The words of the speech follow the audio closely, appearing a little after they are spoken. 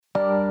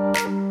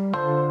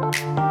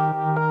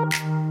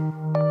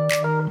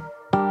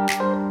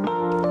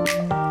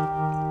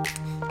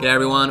G'day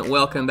everyone,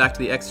 welcome back to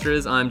The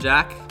Extras. I'm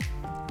Jack.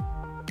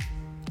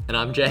 And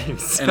I'm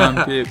James. And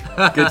I'm Pip.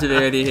 Good to be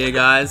with you here,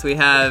 guys. We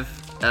have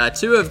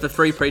two of the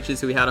three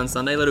preachers who we had on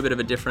Sunday, a little bit of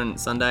a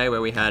different Sunday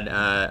where we had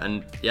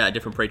a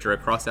different preacher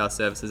across our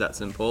services at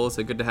St. Paul's.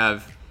 So good to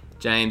have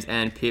James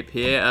and Pip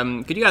here.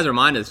 Could you guys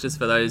remind us, just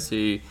for those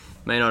who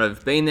may not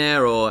have been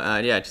there, or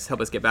just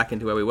help us get back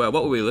into where we were.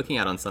 What were we looking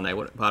at on Sunday?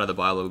 What part of the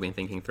Bible have we been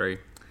thinking through?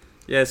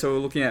 Yeah, so we're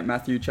looking at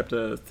Matthew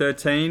chapter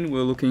 13.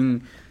 We're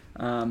looking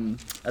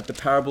at the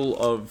parable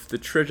of the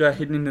treasure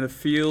hidden in the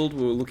field.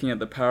 We were looking at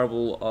the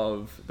parable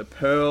of the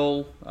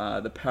pearl,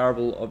 the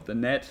parable of the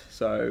net.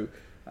 So,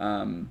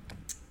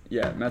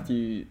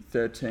 Matthew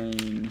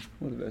 13,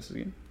 what are the verses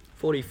again?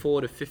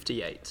 44 to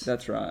 58.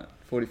 That's right,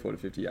 44 to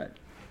 58.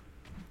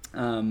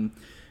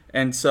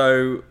 And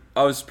so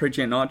I was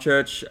preaching at night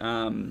church,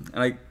 and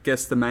I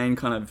guess the main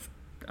kind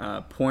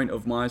of point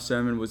of my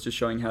sermon was just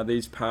showing how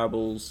these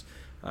parables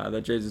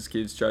that Jesus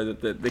gives show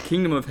that the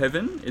kingdom of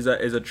heaven is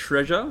a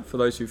treasure for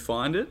those who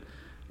find it,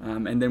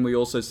 and then we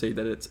also see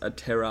that it's a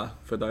terror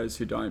for those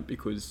who don't,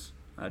 because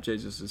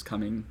Jesus is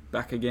coming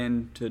back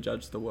again to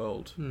judge the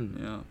world.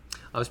 Yeah.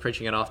 I was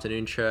preaching at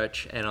afternoon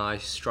church, and I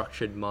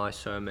structured my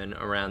sermon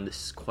around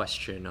this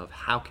question of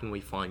how can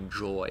we find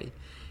joy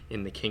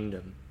in the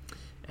kingdom,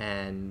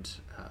 and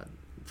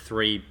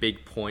three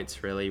big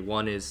points really.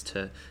 One is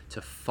to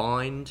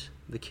find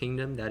the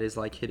kingdom, that is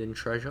like hidden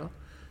treasure.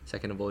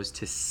 Second of all is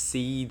to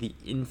see the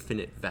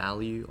infinite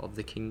value of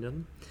the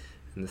kingdom.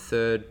 And the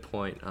third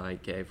point I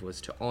gave was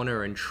to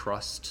honor and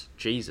trust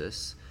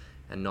Jesus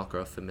and not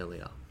grow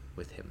familiar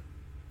with him.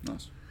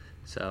 Nice.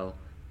 So,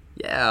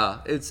 yeah,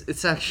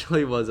 it's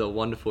actually was a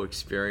wonderful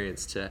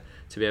experience to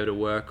be able to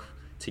work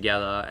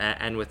together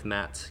and with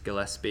Matt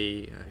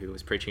Gillespie, who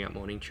was preaching at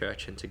morning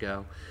church, and to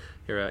go,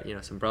 here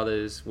are some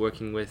brothers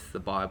working with the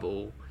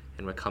Bible,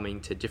 and we're coming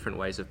to different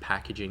ways of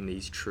packaging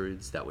these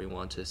truths that we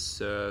want to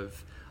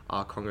serve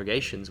our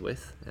congregations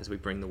with as we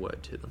bring the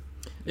word to them.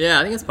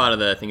 Yeah, I think it's part of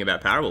the thing about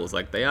parables.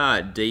 Like, they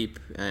are deep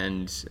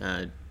and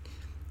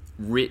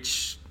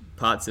rich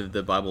parts of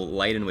the Bible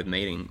laden with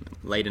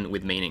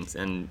meanings.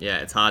 And yeah,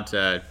 it's hard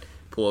to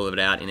pull all of it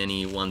out in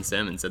any one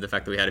sermon. So the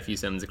fact that we had a few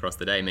sermons across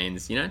the day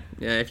means,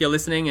 if you're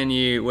listening and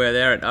you were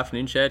there at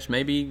afternoon church,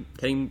 maybe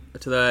heading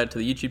to the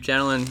YouTube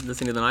channel and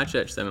listening to the night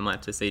church sermon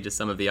might just see just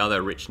some of the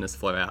other richness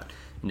flow out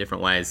in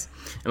different ways.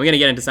 And we're going to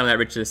get into some of that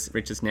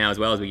richness now, as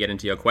well as we get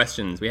into your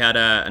questions. We had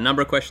a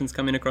number of questions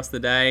come in across the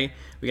day.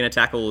 We're going to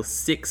tackle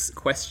 6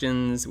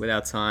 questions with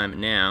our time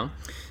now.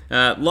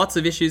 Lots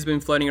of issues have been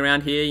floating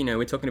around here.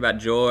 We're talking about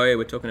joy.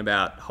 We're talking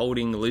about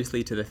holding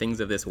loosely to the things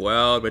of this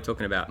world. We're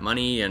talking about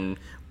money and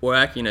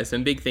work,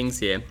 some big things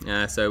here.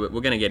 So we're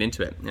going to get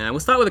into it. We'll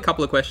start with a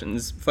couple of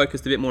questions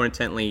focused a bit more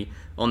intently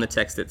on the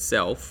text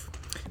itself.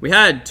 We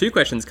had 2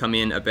 questions come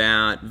in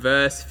about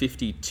verse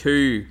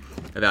 52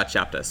 of our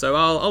chapter. So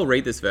I'll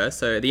read this verse.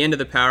 So at the end of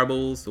the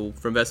parables, or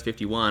from verse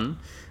 51,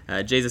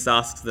 Jesus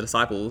asks the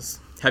disciples,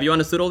 "Have you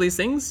understood all these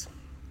things?"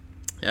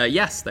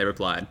 "Yes," they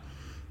replied.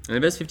 And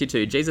in verse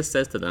 52, Jesus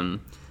says to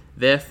them,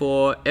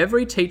 "Therefore,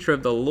 every teacher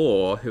of the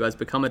law who has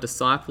become a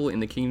disciple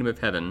in the kingdom of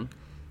heaven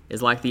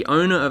is like the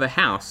owner of a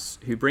house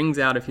who brings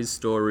out of his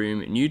storeroom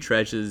new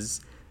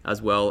treasures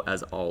as well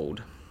as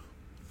old."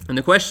 And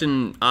the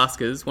question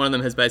askers, one of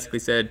them has basically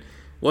said,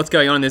 what's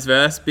going on in this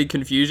verse? Big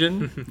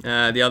confusion.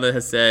 The other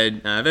has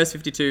said, verse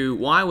 52,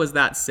 why was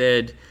that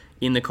said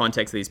in the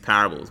context of these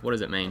parables? What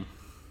does it mean?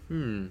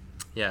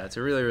 Yeah, it's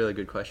a really, really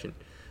good question.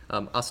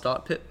 I'll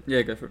start, Pip.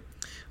 Yeah, go for it.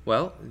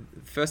 Well,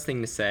 the first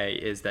thing to say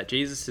is that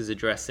Jesus is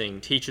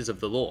addressing teachers of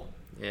the law.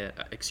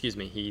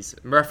 He's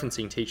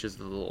referencing teachers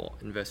of the law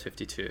in verse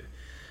 52.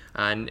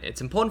 And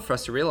it's important for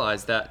us to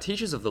realize that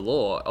teachers of the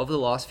law over the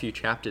last few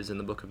chapters in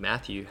the book of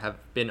Matthew have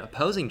been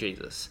opposing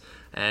Jesus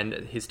and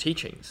his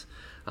teachings.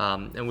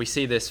 And we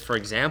see this, for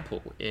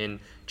example, in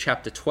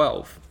chapter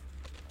 12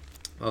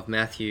 of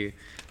Matthew,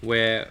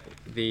 where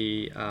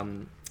the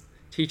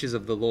teachers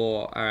of the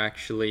law are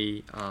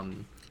actually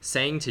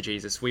saying to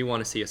Jesus, "We want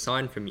to see a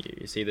sign from you."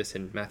 You see this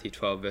in Matthew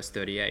 12, verse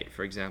 38,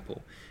 for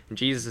example. And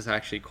Jesus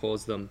actually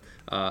calls them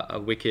a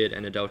wicked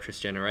and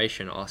adulterous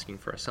generation asking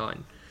for a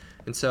sign.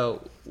 And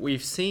so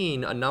we've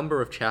seen a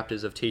number of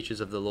chapters of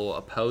teachers of the law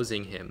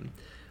opposing him.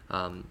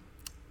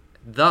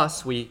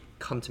 Thus, we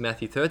come to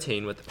Matthew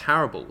 13 with the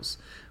parables,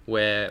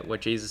 where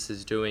what Jesus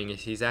is doing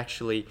is he's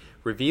actually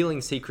revealing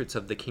secrets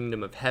of the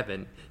kingdom of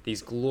heaven,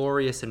 these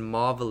glorious and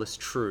marvelous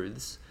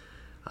truths.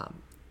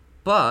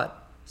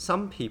 But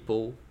some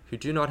people who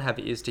do not have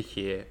ears to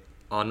hear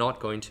are not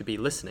going to be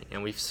listening.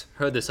 And we've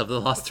heard this over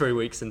the last 3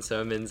 weeks in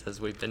sermons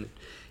as we've been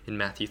in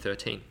Matthew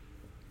 13.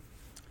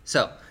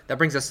 So that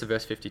brings us to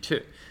verse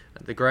 52.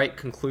 The great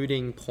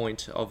concluding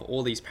point of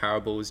all these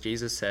parables,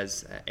 Jesus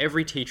says,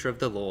 every teacher of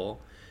the law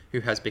who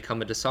has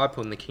become a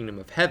disciple in the kingdom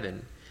of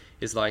heaven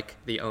is like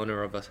the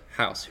owner of a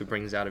house who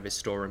brings out of his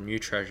storeroom new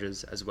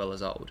treasures as well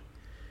as old.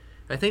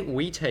 I think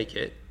we take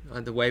it,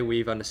 the way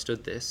we've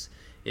understood this,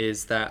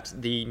 is that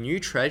the new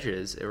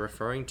treasures are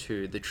referring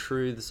to the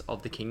truths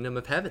of the kingdom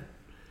of heaven.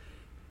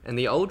 And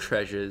the old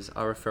treasures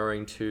are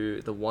referring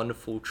to the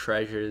wonderful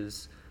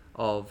treasures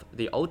of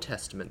the Old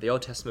Testament. The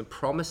Old Testament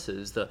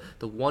promises the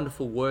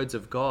wonderful words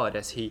of God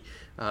as he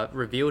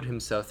revealed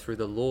himself through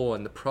the law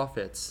and the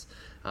prophets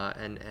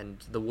and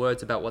the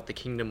words about what the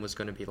kingdom was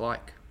going to be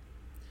like.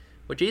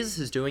 What Jesus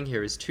is doing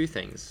here is two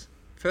things.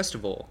 First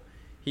of all,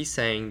 he's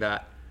saying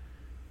that,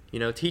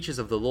 teachers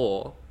of the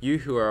law, you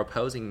who are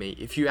opposing me,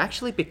 if you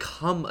actually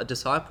become a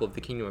disciple of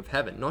the kingdom of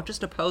heaven, not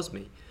just oppose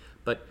me,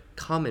 but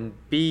come and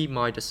be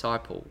my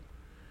disciple,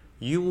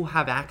 you will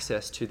have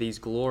access to these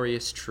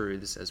glorious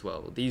truths as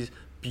well, these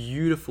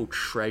beautiful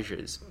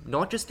treasures,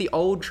 not just the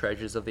old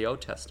treasures of the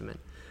Old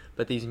Testament,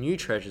 but these new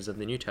treasures of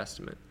the New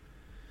Testament.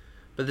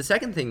 But the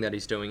second thing that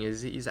he's doing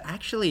is he's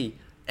actually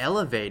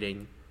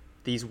elevating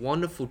these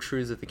wonderful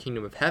truths of the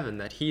kingdom of heaven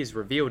that he has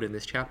revealed in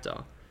this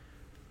chapter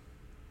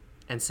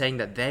and saying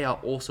that they are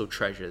also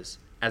treasures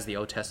as the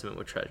Old Testament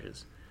were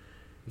treasures.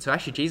 And so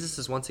actually Jesus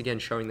is once again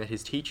showing that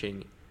his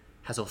teaching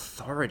has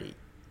authority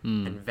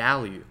and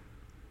value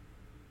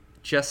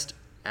just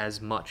as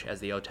much as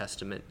the Old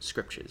Testament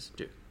scriptures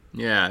do.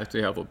 Yeah, that's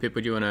really helpful. Pip,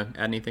 would you want to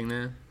add anything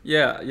there?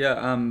 Yeah.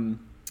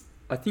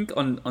 I think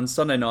on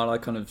Sunday night I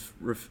kind of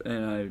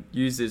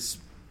use this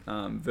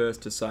verse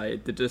to say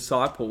the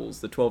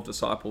 12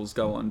 disciples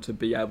go on to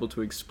be able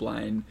to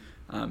explain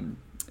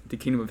the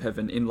kingdom of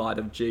heaven in light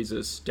of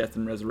Jesus' death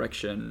and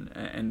resurrection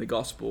and the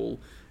gospel.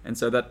 And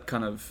so that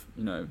kind of,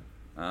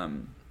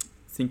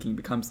 thinking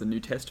becomes the New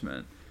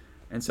Testament.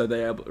 And so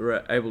they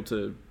are able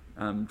to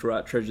draw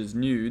out treasures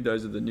new,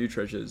 those are the new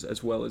treasures,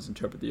 as well as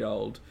interpret the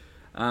old.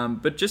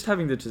 But just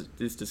having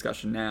this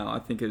discussion now, I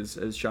think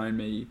has shown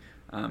me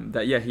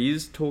that, he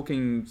is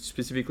talking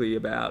specifically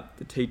about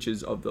the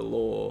teachers of the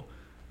law,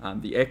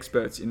 the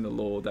experts in the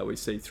law that we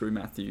see through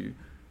Matthew.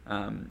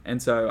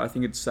 And so I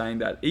think it's saying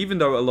that even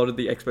though a lot of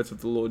the experts of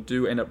the law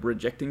do end up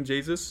rejecting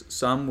Jesus,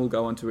 some will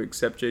go on to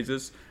accept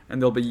Jesus,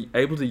 and they'll be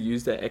able to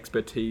use their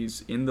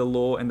expertise in the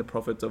law and the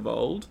prophets of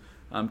old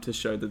to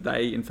show that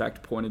they, in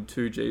fact, pointed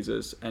to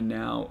Jesus, and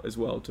now as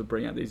well to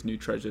bring out these new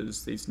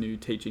treasures, these new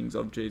teachings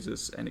of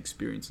Jesus and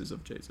experiences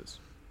of Jesus.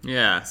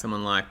 Yeah,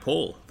 someone like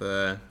Paul,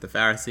 the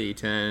Pharisee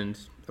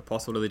turned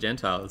apostle to the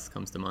Gentiles,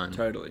 comes to mind.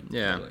 Totally.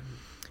 Yeah. Totally.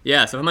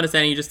 Yeah, so if I'm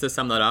understanding you, just to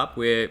sum that up,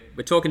 we're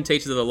talking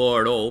teachers of the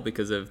law at all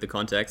because of the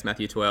context,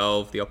 Matthew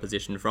 12, the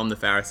opposition from the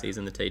Pharisees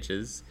and the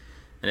teachers.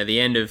 And at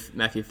the end of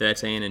Matthew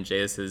 13, and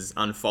Jesus has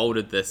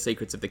unfolded the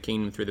secrets of the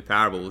kingdom through the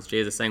parables,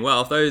 Jesus is saying,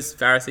 well, if those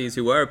Pharisees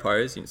who were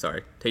opposed,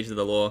 teachers of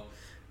the law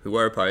who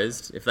were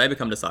opposed, if they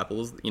become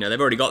disciples,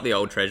 they've already got the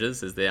old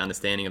treasures as their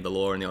understanding of the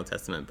law in the Old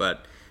Testament,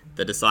 but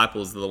the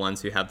disciples are the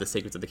ones who have the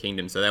secrets of the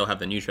kingdom, so they'll have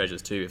the new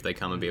treasures too if they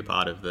come and be a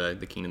part of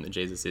the kingdom that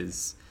Jesus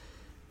is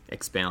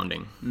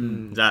expounding.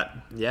 Is that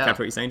capture what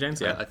you're saying, James?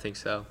 Yeah, I think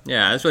so.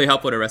 Yeah, that's really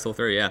helpful to wrestle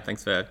through. Yeah,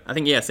 thanks for... I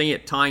think, seeing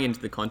it tying into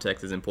the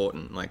context is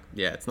important.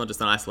 It's not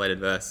just an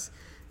isolated verse.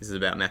 This is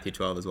about Matthew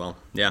 12 as well.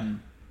 Yeah,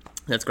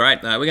 that's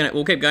great.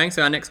 We'll keep going.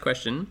 So our next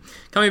question,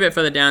 coming a bit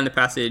further down the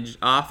passage,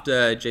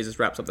 after Jesus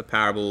wraps up the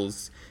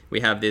parables,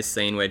 we have this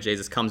scene where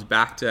Jesus comes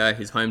back to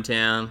his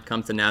hometown,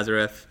 comes to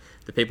Nazareth.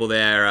 The people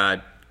there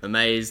are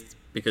amazed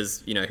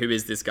because, who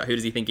is this guy? Who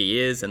does he think he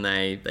is? And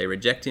they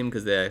reject him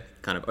because they're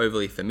kind of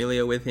overly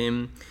familiar with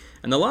him.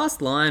 And the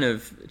last line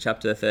of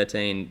chapter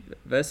 13,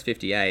 verse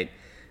 58,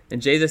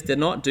 and Jesus did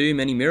not do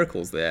many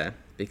miracles there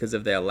because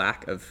of their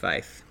lack of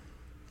faith.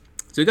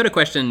 So we've got a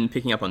question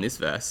picking up on this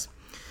verse.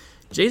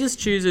 Jesus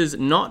chooses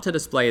not to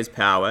display his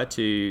power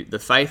to the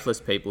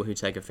faithless people who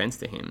take offense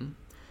to him.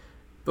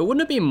 But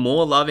wouldn't it be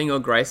more loving or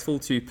graceful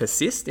to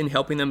persist in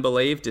helping them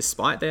believe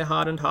despite their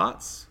hardened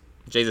hearts?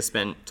 Jesus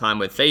spent time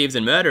with thieves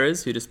and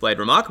murderers who displayed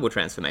remarkable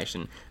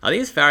transformation. Are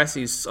these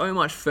Pharisees so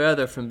much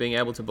further from being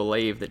able to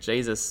believe that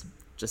Jesus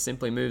just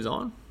simply moves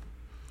on?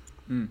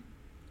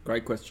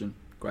 Great question.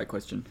 I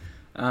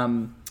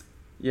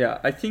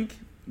think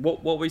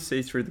what we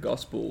see through the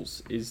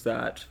Gospels is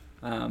that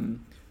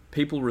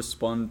people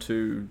respond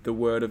to the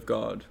Word of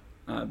God,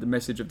 the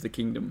message of the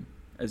kingdom,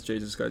 as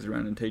Jesus goes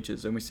around and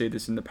teaches. And we see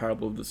this in the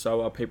parable of the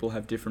sower. People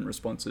have different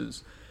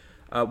responses.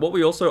 What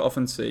we also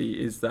often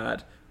see is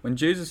that when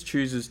Jesus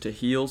chooses to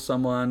heal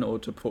someone or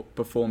to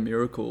perform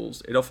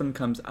miracles, it often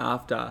comes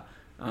after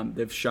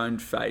they've shown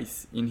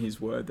faith in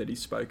his word that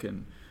he's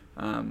spoken.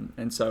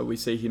 And so we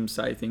see him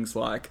say things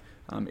like,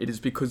 it is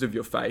because of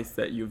your faith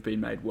that you've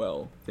been made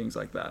well, things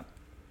like that.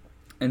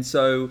 And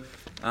so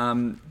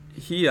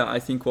here, I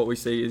think what we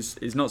see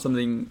is not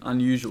something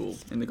unusual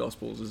in the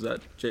Gospels, is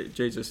that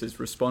Jesus is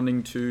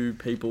responding to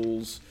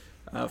people's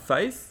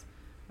faith,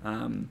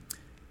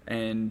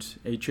 and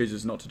he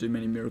chooses not to do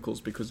many miracles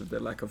because of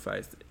their lack of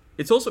faith.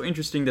 It's also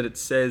interesting that it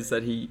says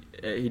that he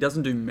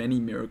doesn't do many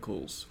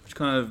miracles, which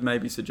kind of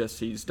maybe suggests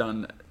he's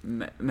done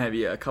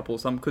maybe a couple or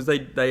some, because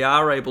they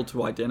are able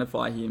to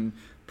identify him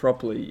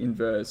properly in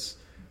verse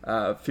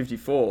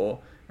 54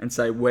 and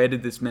say, where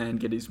did this man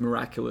get his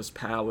miraculous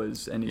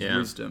powers and his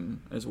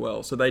wisdom as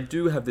well? So they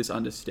do have this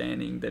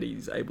understanding that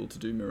he's able to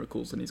do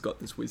miracles and he's got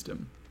this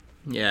wisdom.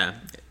 Yeah.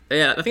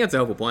 Yeah, I think that's a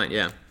helpful point.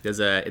 Yeah, it's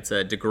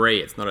a degree.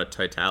 It's not a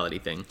totality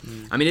thing.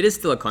 I mean, it is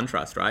still a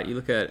contrast, right? You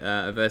look at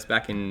a verse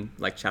back in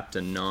like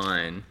chapter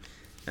 9,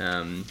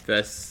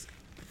 verse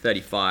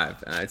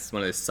 35. It's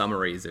one of those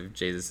summaries of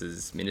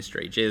Jesus's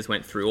ministry. Jesus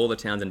went through all the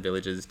towns and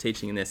villages,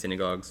 teaching in their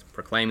synagogues,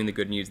 proclaiming the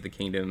good news of the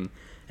kingdom,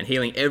 and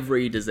healing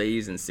every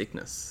disease and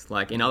sickness.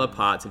 Like in other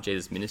parts of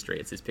Jesus' ministry,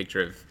 it's this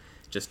picture of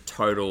just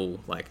total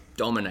like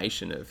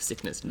domination of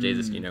sickness. And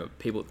Jesus,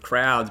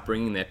 crowds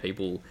bringing their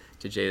people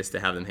to Jesus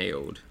to have them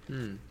healed.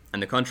 And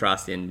the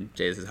contrast in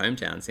Jesus'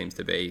 hometown seems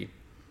to be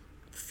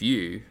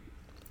few.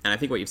 And I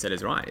think what you've said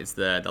is right. It's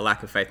the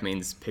lack of faith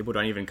means people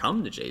don't even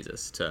come to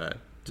Jesus to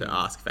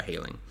ask for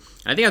healing.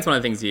 And I think that's one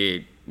of the things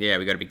we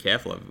got to be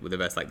careful of with a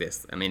verse like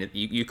this. I mean,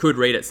 you could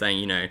read it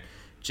saying,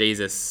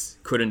 Jesus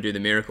couldn't do the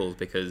miracles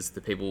because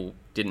the people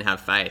didn't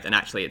have faith. And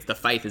actually, it's the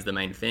faith is the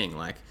main thing.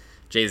 Like,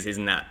 Jesus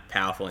isn't that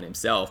powerful in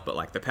himself, but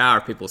like the power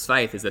of people's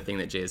faith is the thing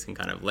that Jesus can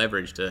kind of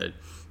leverage to,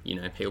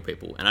 heal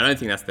people. And I don't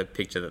think that's the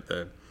picture that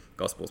the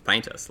Gospels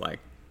paint us. Like,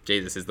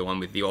 Jesus is the one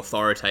with the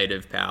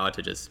authoritative power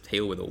to just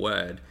heal with a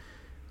word.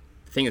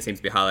 The thing that seems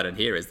to be highlighted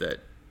here is that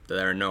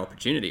there are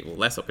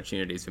less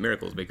opportunities for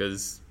miracles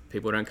because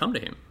people don't come to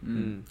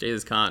him.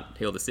 Jesus can't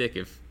heal the sick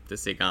if the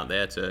sick aren't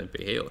there to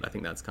be healed. I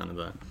think that's kind of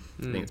the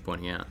thing it's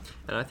pointing out.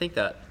 And I think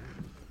that,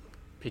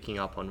 picking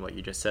up on what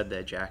you just said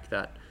there, Jack,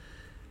 that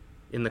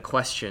in the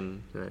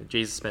question,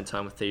 Jesus spent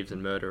time with thieves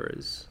and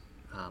murderers,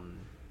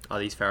 are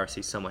these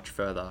Pharisees so much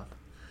further?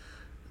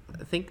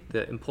 I think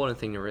the important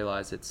thing to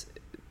realize it's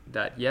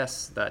that,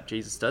 yes, that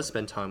Jesus does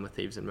spend time with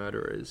thieves and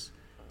murderers,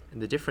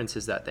 and the difference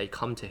is that they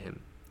come to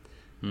him.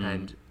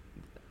 And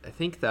I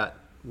think that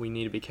we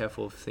need to be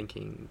careful of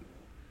thinking,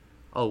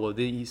 oh, well,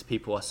 these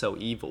people are so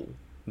evil,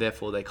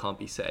 therefore they can't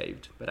be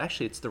saved. But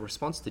actually, it's the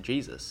response to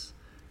Jesus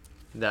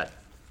that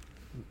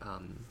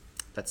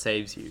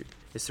saves you.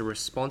 It's the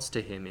response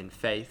to him in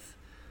faith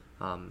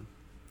and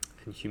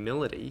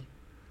humility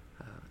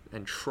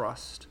and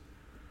trust.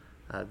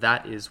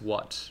 That is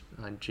what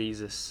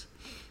Jesus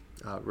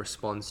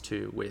responds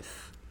to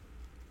with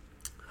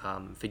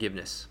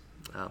forgiveness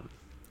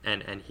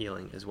and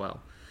healing as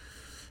well.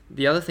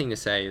 The other thing to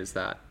say is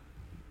that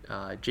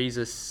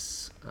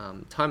Jesus,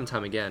 time and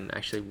time again,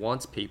 actually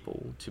wants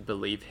people to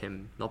believe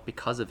him, not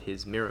because of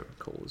his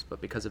miracles, but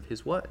because of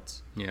his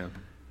words. Yeah.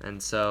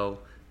 And so,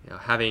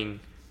 having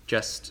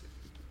just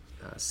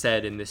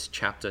said in this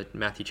chapter,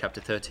 Matthew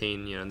chapter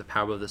 13, in the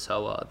parable of the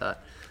sower,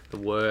 that the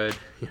word,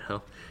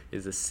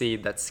 is a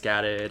seed that's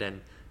scattered,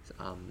 and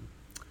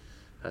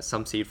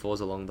some seed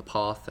falls along the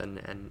path, and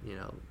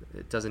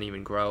it doesn't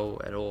even grow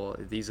at all.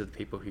 These are the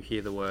people who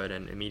hear the word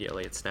and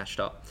immediately it's snatched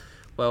up.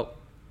 Well,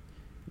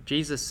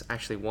 Jesus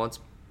actually wants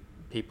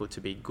people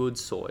to be good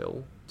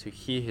soil, to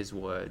hear his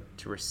word,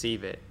 to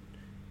receive it,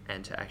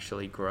 and to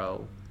actually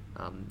grow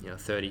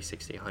 30,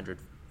 60, 100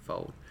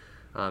 fold.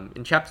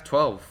 In chapter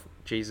 12,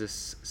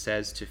 Jesus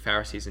says to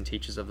Pharisees and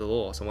teachers of the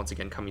law, so once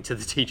again coming to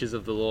the teachers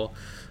of the law,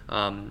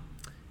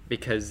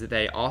 because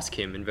they ask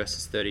him in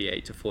verses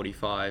 38 to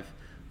 45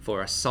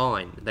 for a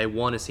sign. They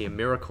want to see a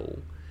miracle.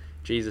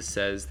 Jesus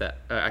says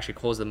that, actually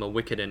calls them a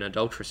wicked and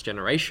adulterous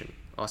generation,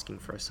 asking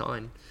for a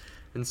sign.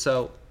 And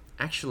so,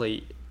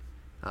 actually,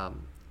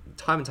 time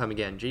and time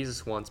again,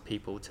 Jesus wants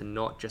people to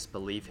not just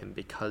believe him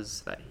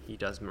because that he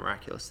does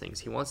miraculous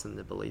things. He wants them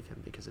to believe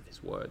him because of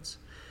his words.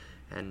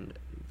 And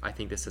I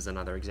think this is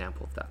another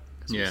example of that.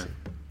 Yeah,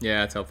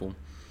 that's helpful.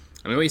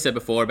 I mean, what you said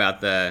before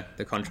about the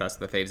contrast of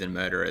the thieves and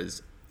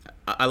murderers,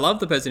 I love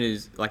the person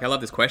I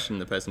love this question,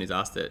 the person who's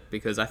asked it,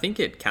 because I think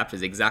it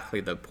captures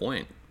exactly the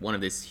point, one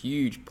of these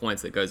huge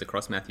points that goes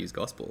across Matthew's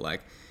gospel.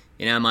 Like,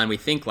 in our mind, we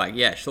think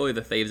surely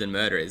the thieves and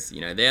murderers,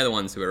 they're the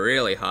ones who are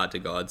really hard to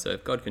God, so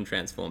if God can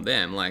transform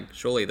them,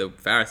 surely the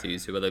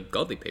Pharisees, who are the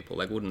godly people,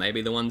 wouldn't they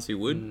be the ones who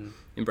would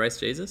embrace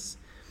Jesus?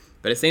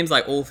 But it seems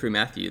like all through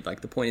Matthew,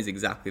 the point is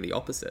exactly the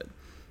opposite.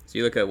 So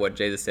you look at what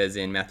Jesus says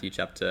in Matthew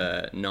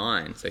chapter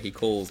 9. So he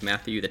calls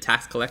Matthew the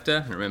tax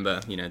collector. And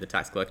remember, the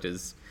tax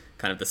collectors,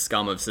 kind of the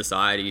scum of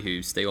society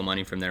who steal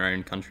money from their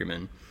own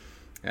countrymen.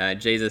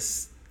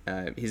 Jesus,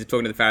 he's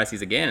talking to the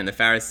Pharisees again, and the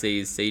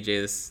Pharisees see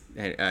Jesus,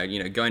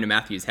 going to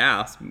Matthew's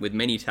house with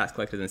many tax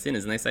collectors and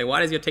sinners, and they say, "Why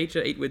does your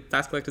teacher eat with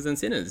tax collectors and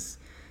sinners?"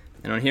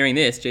 And on hearing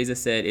this,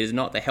 Jesus said, "It is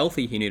not the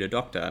healthy who need a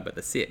doctor, but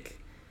the sick.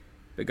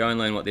 But go and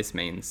learn what this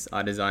means.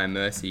 I desire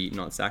mercy,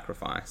 not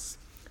sacrifice.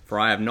 For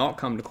I have not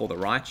come to call the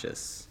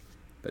righteous,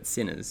 but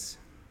sinners."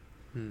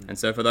 And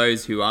so for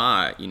those who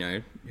are,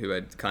 who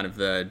are kind of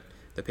the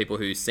people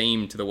who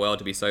seem to the world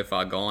to be so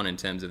far gone in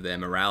terms of their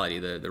morality,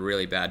 the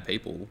really bad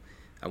people,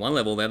 at one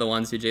level, they're the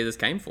ones who Jesus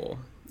came for.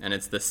 And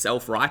it's the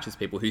self-righteous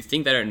people who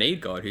think they don't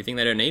need God, who think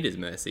they don't need his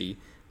mercy.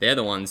 They're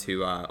the ones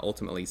who are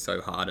ultimately so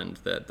hardened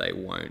that they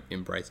won't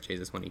embrace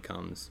Jesus when he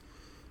comes.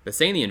 But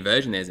seeing the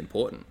inversion there is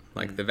important.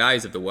 The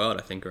values of the world,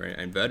 I think, are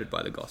inverted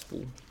by the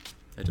gospel.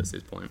 That's just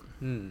his point.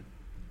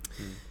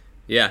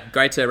 Yeah,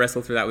 great to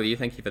wrestle through that with you.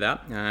 Thank you for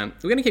that. We're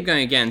going to keep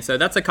going again. So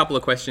that's a couple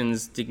of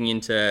questions digging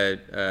into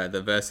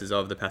the verses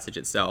of the passage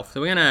itself.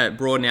 So we're going to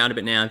broaden out a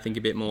bit now and think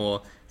a bit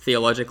more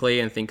theologically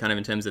and think kind of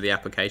in terms of the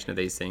application of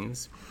these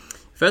things.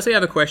 First, we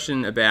have a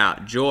question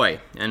about joy.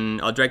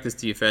 And I'll direct this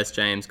to you first,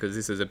 James, because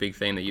this is a big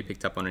theme that you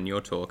picked up on in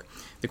your talk.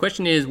 The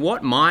question is,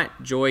 what might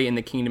joy in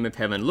the kingdom of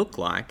heaven look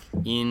like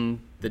in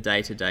the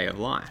day-to-day of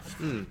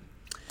life?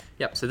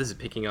 Yep, so this is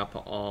picking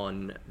up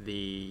on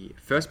the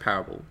first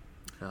parable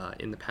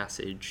in the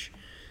passage,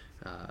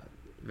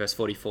 verse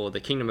 44. The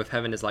kingdom of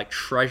heaven is like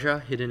treasure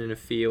hidden in a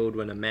field.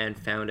 When a man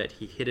found it,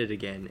 he hid it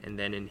again, and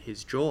then in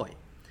his joy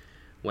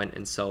went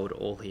and sold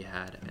all he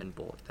had and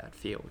bought that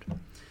field.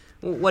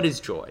 Well, what is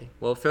joy?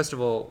 Well, first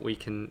of all, we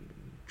can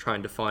try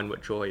and define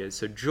what joy is.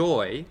 So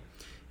joy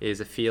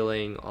is a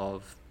feeling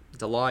of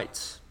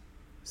delight,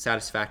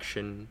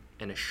 satisfaction,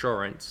 and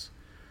assurance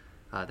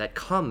that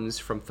comes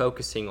from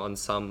focusing on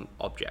some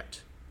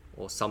object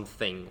or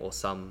something or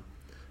some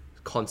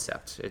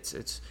concept.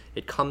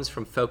 It comes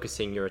from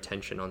focusing your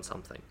attention on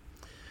something.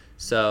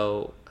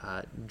 So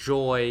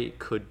joy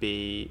could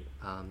be,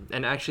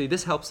 and actually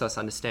this helps us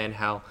understand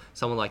how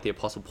someone like the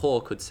Apostle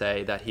Paul could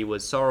say that he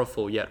was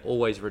sorrowful yet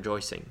always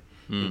rejoicing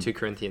in 2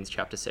 Corinthians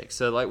chapter 6.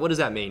 So like, what does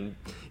that mean?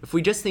 If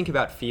we just think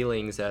about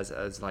feelings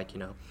as like,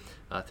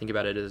 think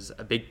about it as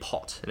a big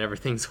pot and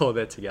everything's all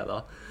there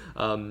together,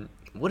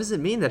 what does it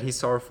mean that he's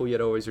sorrowful yet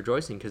always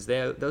rejoicing? Because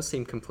those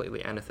seem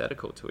completely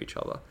antithetical to each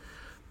other.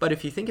 But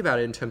if you think about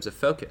it in terms of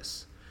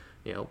focus,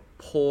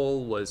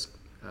 Paul was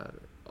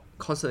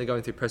constantly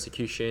going through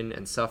persecution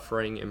and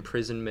suffering,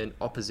 imprisonment,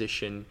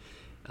 opposition,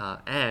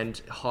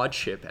 and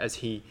hardship as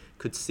he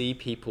could see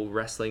people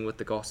wrestling with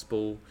the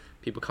gospel,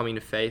 people coming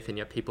to faith, and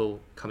yet people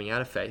coming out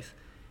of faith.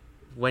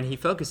 When he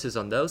focuses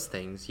on those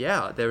things,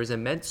 there is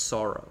immense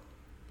sorrow.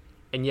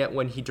 And yet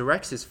when he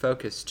directs his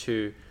focus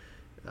to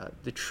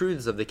the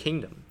truths of the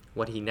kingdom,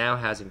 what he now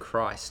has in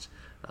Christ,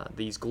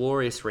 these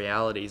glorious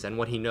realities, and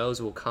what he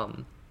knows will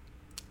come,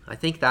 I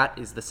think that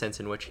is the sense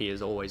in which he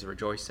is always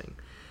rejoicing,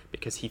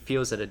 because he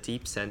feels a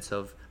deep sense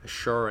of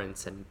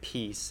assurance and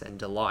peace and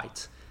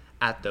delight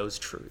at those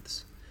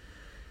truths.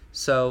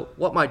 So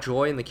what might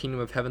joy in the kingdom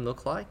of heaven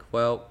look like?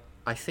 Well,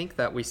 I think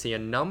that we see a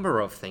number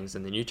of things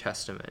in the New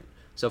Testament.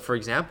 So for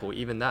example,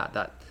 even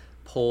that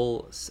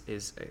Paul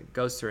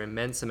goes through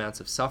immense amounts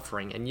of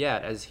suffering, and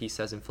yet, as he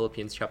says in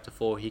Philippians chapter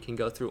 4, he can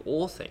go through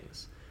all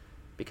things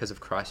because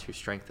of Christ who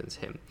strengthens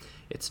him.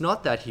 It's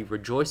not that he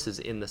rejoices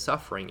in the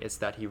suffering, it's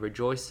that he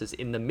rejoices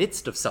in the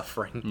midst of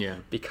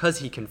suffering because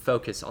he can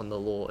focus on the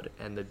Lord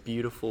and the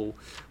beautiful,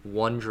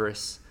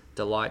 wondrous,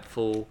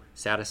 delightful,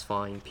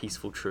 satisfying,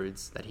 peaceful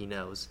truths that he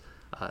knows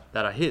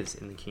that are his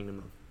in the kingdom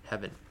of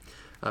heaven.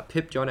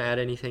 Pip, do you want to add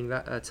anything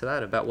to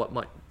that about what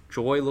might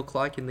joy look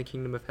like in the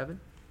kingdom of heaven?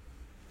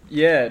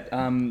 Yeah, so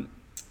I'm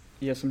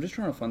just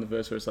trying to find the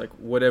verse where it's like,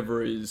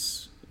 whatever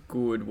is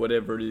good,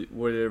 whatever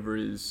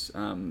is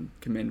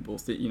commendable.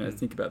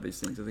 Think about these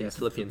things. I think it's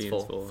Philippians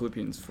 4.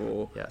 Philippians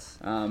 4. Yes.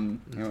 I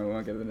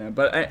won't get it now,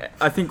 but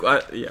I think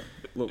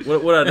Look,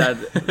 what I'd add,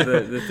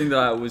 the thing that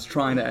I was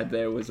trying to add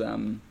there was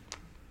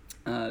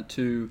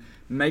to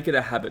make it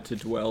a habit to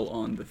dwell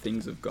on the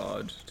things of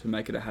God, to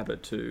make it a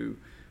habit to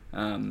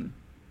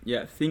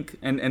think,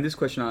 and this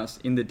question asks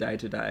in the day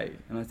to day,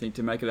 and I think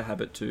to make it a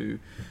habit to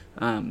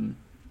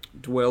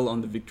dwell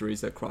on the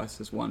victories that Christ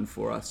has won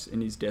for us in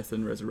his death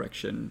and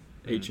resurrection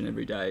each and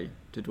every day,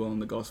 to dwell on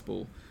the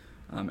gospel,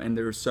 and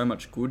there is so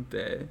much good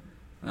there,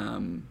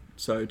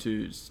 so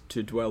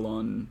to dwell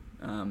on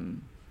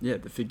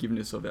the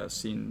forgiveness of our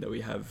sin that we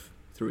have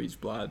through his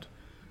blood,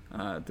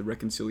 the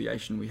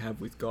reconciliation we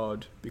have with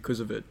God because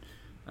of it,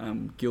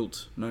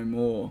 guilt no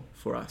more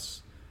for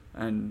us,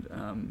 and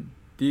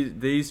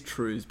these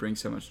truths bring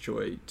so much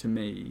joy to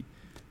me,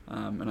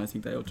 and I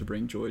think they ought to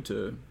bring joy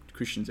to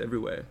Christians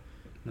everywhere.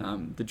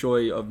 The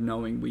joy of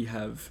knowing we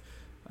have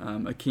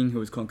a King who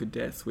has conquered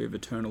death. We have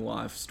eternal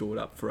life stored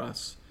up for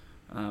us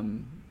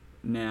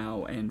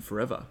now and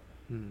forever.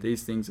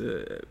 These things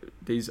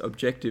these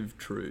objective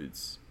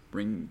truths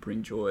bring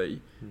joy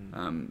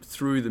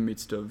through the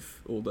midst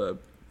of all the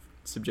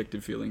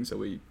subjective feelings that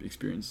we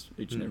experience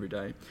each and every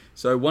day.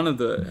 So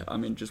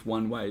just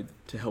one way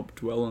to help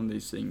dwell on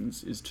these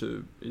things is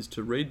to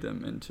read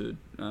them and to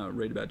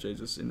read about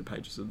Jesus in the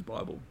pages of the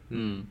Bible.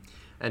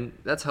 And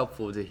that's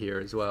helpful to hear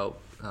as well,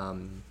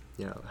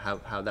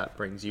 how that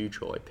brings you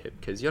joy, Pip,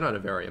 because you're not a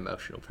very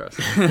emotional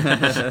person.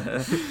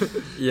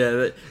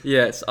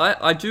 Yes,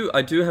 I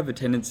do have a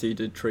tendency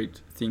to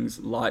treat things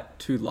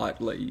too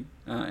lightly,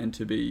 and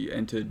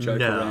to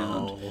joke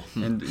around,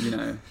 and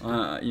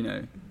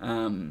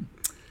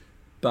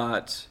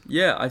but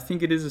yeah, I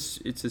think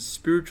it's a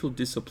spiritual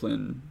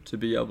discipline to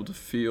be able to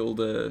feel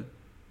the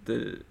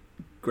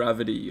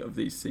gravity of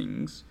these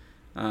things,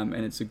 and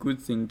it's a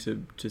good thing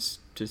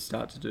to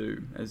start to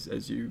do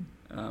as you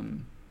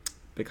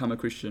become a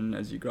Christian,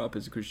 as you grow up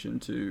as a Christian,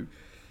 to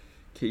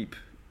keep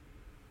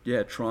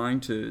trying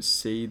to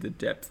see the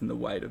depth and the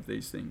weight of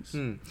these things.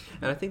 And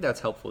I think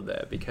that's helpful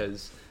there,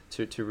 because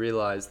to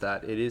realize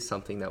that it is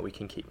something that we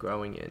can keep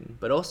growing in,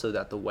 but also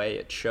that the way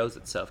it shows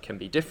itself can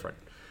be different.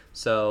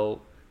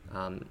 So,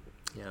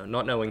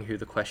 not knowing who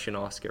the question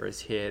asker is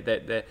here,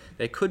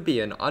 there could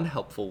be an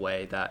unhelpful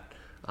way that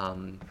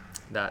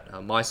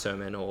my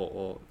sermon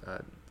or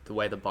the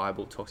way the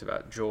Bible talks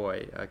about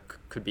joy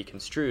could be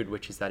construed,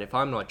 which is that if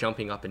I'm not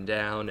jumping up and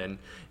down and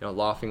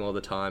laughing all the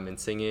time and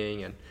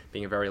singing and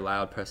being a very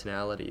loud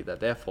personality,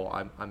 that therefore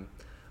I'm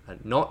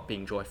not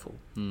being joyful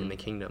in the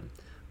kingdom.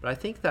 But I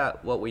think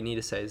that what we need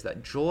to say is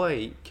that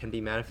joy can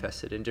be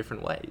manifested in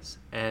different ways,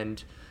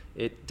 and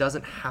it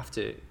doesn't have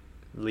to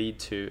lead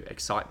to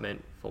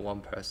excitement for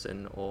one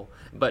person,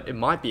 but it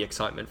might be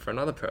excitement for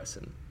another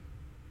person.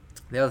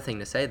 The other thing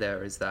to say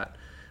there is that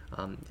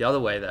the other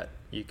way that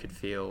you could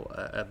feel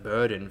a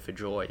burden for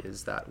joy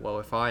is that, well,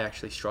 if I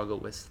actually struggle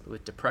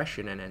with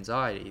depression and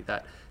anxiety,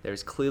 that there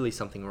is clearly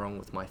something wrong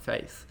with my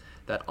faith,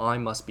 that I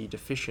must be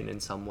deficient in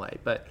some way.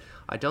 But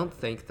I don't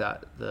think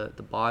that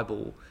the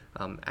Bible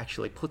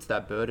actually puts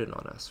that burden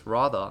on us.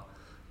 Rather,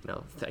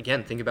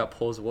 again, think about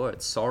Paul's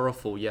words,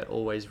 sorrowful yet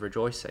always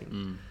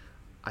rejoicing.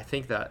 I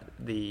think that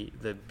the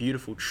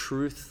beautiful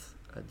truths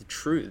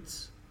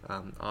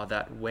are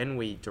that when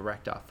we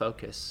direct our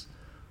focus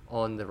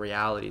on the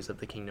realities of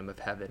the kingdom of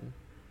heaven,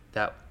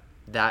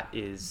 that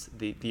is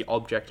the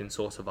object and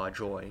source of our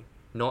joy,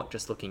 not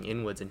just looking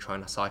inwards and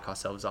trying to psych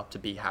ourselves up to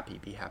be happy,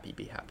 be happy,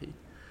 be happy.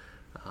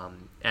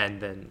 And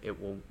then it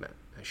will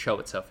show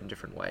itself in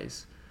different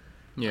ways.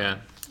 Yeah,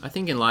 I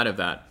think in light of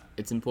that,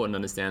 it's important to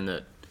understand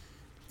that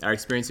our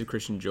experience of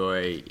Christian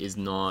joy is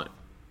not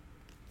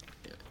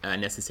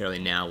necessarily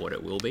now what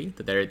it will be.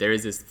 That there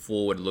is this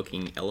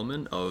forward-looking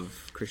element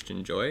of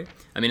Christian joy.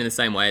 I mean, in the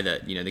same way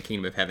that the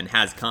kingdom of heaven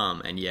has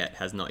come and yet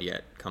has not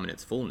yet come in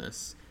its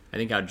fullness, I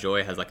think our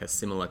joy has like a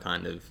similar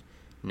kind of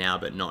now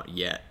but not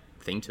yet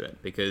thing to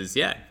it. Because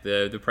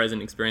the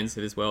present experience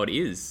of this world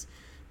is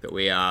that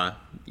we are,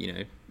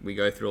 we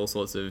go through all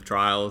sorts of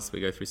trials,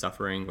 we go through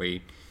suffering,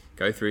 we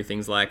go through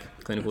things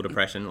like clinical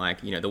depression,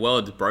 the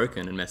world's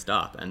broken and messed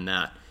up, and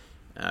that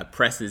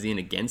presses in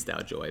against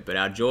our joy. But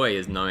our joy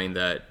is knowing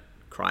that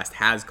Christ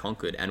has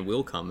conquered and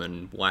will come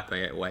and wipe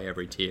away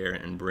every tear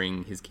and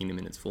bring his kingdom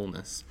in its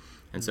fullness.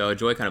 And so our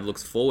joy kind of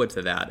looks forward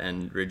to that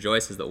and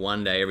rejoices that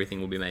one day everything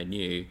will be made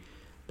new.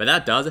 But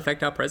that does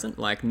affect our present,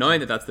 knowing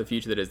that that's the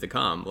future that is to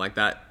come.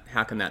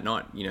 How can that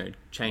not,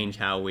 change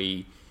how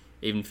we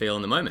even feel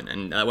in the moment?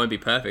 And that won't be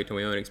perfect and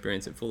we won't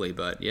experience it fully,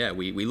 but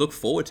we look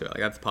forward to it.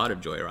 That's part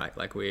of joy, right?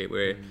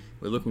 We're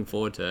looking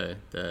forward to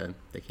the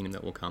kingdom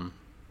that will come.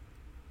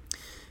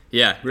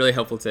 Yeah, really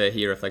helpful to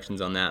hear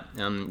reflections on that.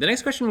 The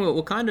next question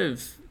will kind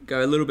of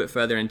go a little bit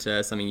further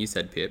into something you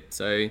said, Pip.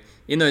 So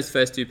in those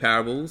first two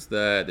parables,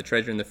 the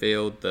treasure in the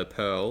field, the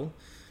pearl,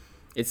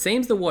 it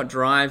seems that what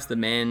drives the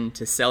men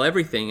to sell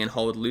everything and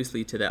hold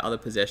loosely to their other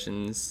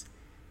possessions,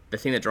 the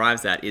thing that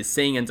drives that is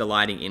seeing and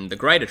delighting in the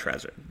greater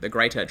treasure.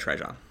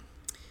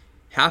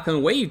 How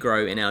can we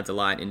grow in our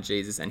delight in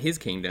Jesus and his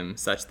kingdom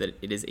such that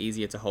it is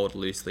easier to hold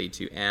loosely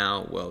to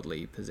our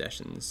worldly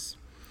possessions?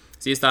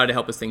 So you started to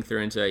help us think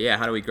through into,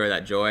 how do we grow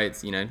that joy?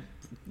 It's,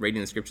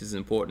 reading the scriptures is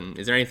important.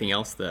 Is there anything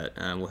else that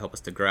will help us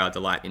to grow our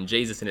delight in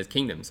Jesus and his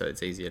kingdom so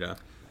it's easier to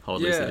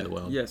hold loosely to the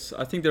world? Yes,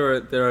 I think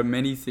there are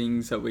many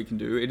things that we can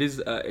do.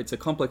 It's a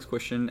complex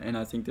question, and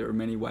I think there are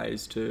many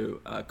ways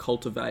to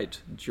cultivate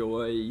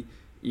joy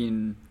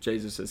in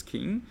Jesus as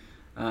King.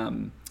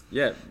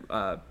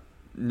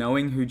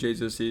 Knowing who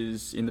Jesus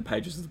is in the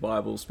pages of the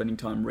Bible, spending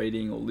time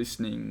reading or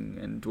listening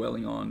and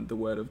dwelling on the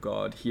Word of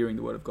God, hearing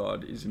the Word of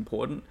God is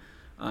important.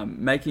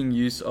 Making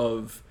use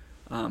of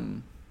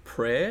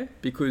prayer,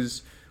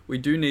 because we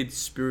do need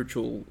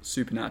spiritual,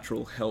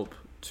 supernatural help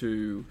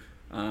to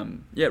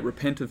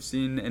repent of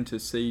sin and to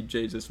see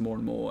Jesus more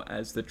and more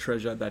as the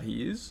treasure that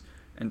he is.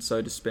 And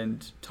so to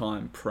spend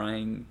time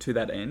praying to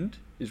that end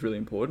is really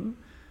important.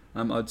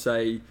 I'd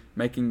say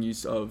making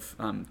use of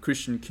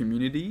Christian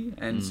community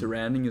and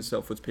surrounding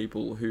yourself with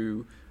people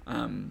who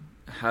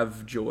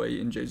have joy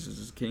in Jesus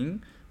as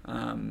King.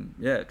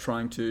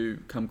 Trying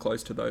to come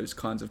close to those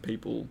kinds of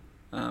people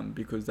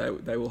because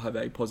they will have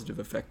a positive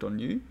effect on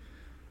you.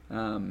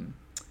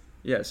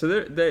 So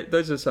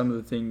those are some of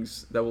the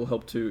things that will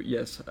help to,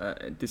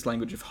 this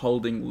language of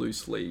holding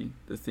loosely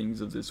the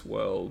things of this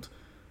world.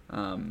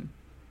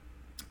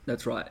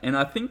 That's right. And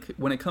I think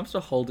when it comes to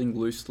holding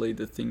loosely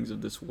the things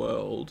of this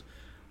world,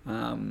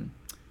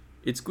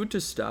 it's good to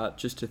start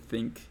just to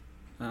think,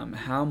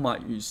 how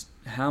might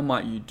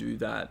you do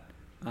that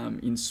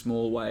in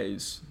small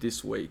ways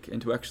this week,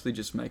 and to actually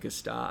just make a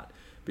start.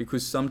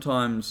 Because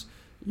sometimes,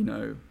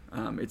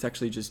 it's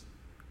actually just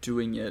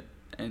doing it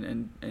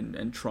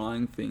and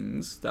trying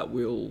things that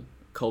will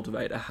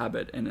cultivate a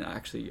habit and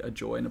actually a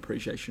joy and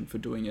appreciation for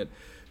doing it.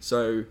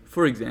 So,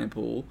 for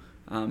example,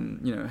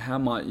 how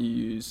might you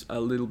use a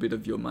little bit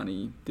of your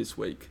money this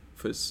week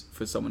for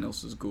someone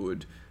else's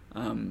good?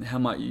 How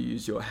might you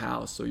use your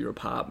house or your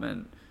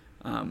apartment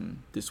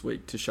this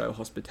week to show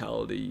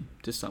hospitality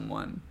to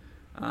someone?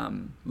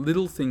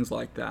 little things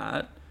like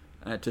that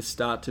to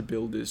start to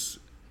build this,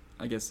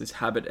 I guess, this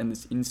habit and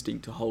this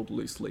instinct to hold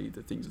loosely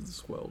the things of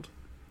this world.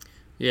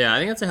 Yeah, I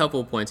think that's a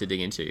helpful point to dig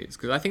into,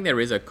 because I think there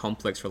is a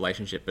complex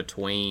relationship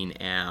between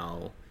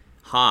our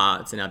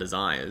hearts and our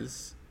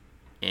desires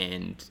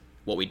and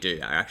what we do,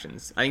 our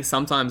actions. I think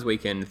sometimes we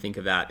can think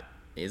of that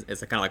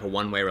as a kind of like a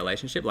one-way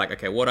relationship. Like,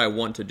 okay, what I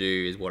want to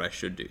do is what I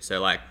should do. So,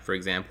 like, for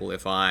example,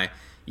 if I,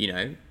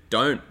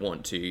 don't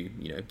want to,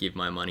 give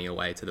my money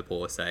away to the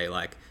poor, say,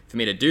 like, for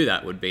me to do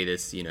that would be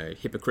this,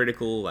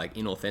 hypocritical, like,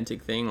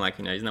 inauthentic thing. Like,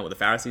 isn't that what the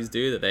Pharisees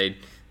do? That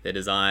their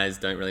desires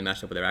don't really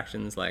match up with their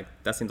actions? Like,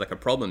 that seems like a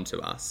problem to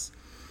us.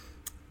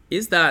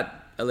 Is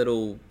that a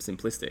little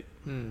simplistic?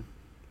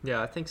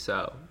 Yeah, I think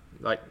so.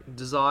 Like,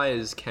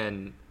 desires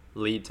can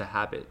lead to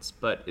habits,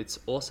 but it's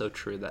also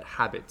true that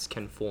habits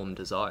can form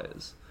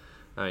desires.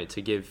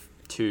 To give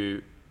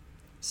two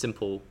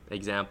simple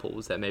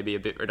examples that may be a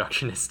bit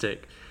reductionistic,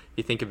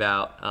 you think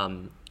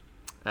about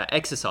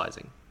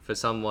exercising. For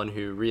someone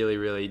who really,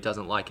 really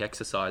doesn't like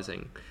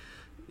exercising,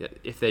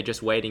 if they're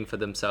just waiting for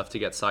themselves to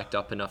get psyched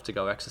up enough to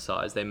go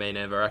exercise, they may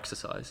never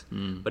exercise.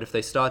 But if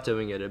they start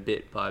doing it a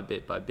bit by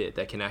bit by bit,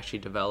 they can actually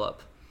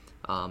develop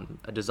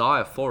a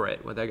desire for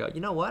it, where they go,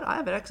 you know what, I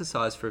haven't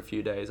exercised for a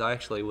few days, I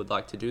actually would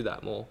like to do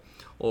that more.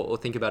 Or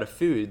think about a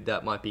food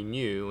that might be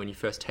new. When you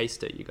first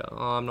taste it, you go,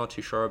 oh, I'm not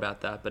too sure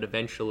about that, but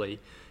eventually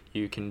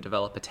you can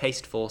develop a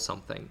taste for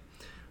something.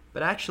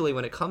 But actually,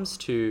 when it comes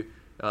to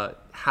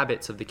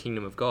habits of the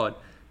kingdom of God,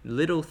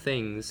 little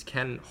things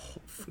can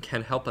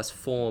help us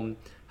form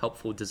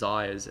helpful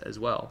desires as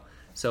well.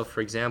 So,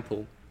 for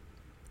example,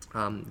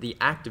 the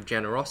act of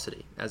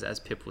generosity, as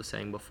Pip was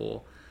saying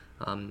before,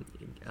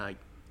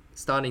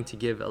 starting to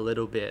give a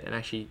little bit and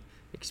actually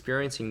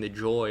experiencing the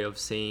joy of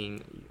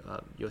seeing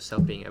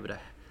yourself being able to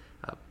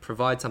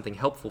provide something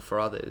helpful for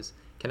others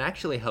can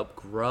actually help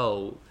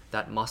grow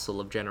that muscle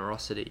of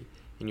generosity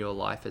in your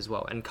life as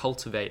well, and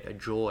cultivate a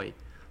joy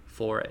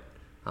for it.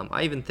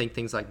 I even think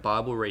things like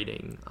Bible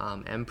reading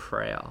and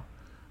prayer,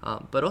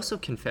 but also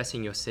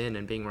confessing your sin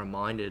and being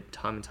reminded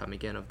time and time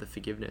again of the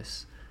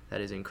forgiveness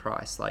that is in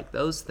Christ. Like,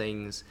 those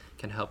things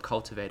can help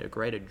cultivate a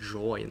greater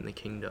joy in the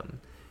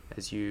kingdom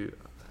as you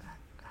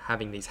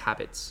having these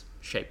habits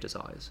shape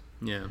desires.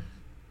 Yeah.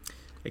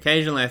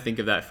 Occasionally I think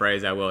of that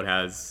phrase our world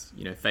has,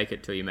 fake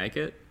it till you make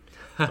it.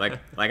 Like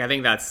I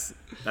think that's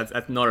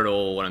not at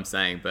all what I'm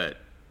saying, but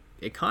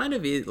it kind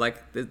of is. Like,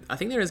 I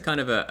think there is kind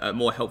of a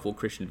more helpful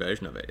Christian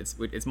version of it.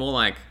 It's more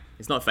like,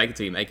 it's not fake it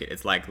till you make it.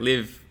 It's like,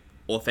 live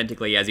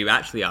authentically as you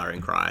actually are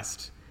in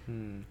Christ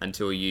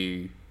until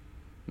you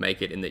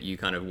make it in that you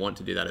kind of want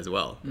to do that as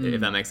well.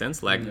 If that makes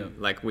sense.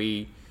 Like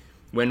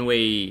when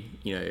we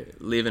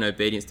live in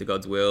obedience to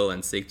God's will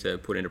and seek to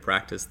put into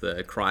practice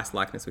the Christ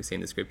likeness we see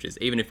in the scriptures,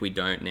 even if we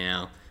don't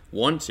now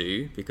want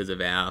to because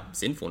of our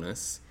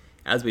sinfulness,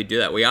 as we do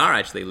that, we are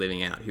actually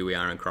living out who we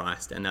are in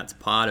Christ. And that's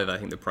part of, I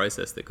think, the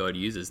process that God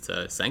uses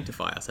to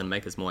sanctify us and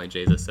make us more like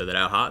Jesus, so that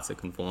our hearts are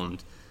conformed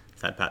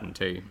to that pattern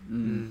too.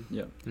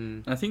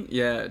 I think,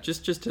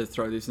 just to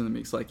throw this in the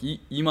mix, like,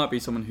 you might be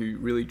someone who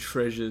really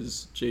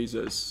treasures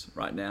Jesus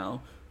right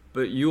now,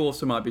 but you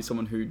also might be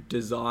someone who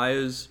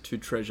desires to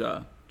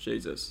treasure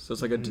Jesus. So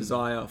it's like a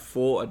desire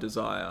for a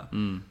desire.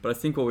 But I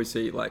think what we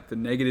see, like, the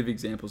negative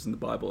examples in the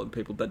Bible are the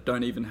people that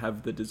don't even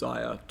have the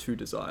desire to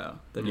desire.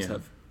 They just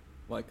have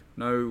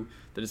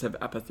they just have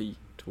apathy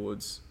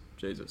towards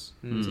Jesus.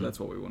 So that's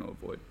what we want to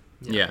avoid.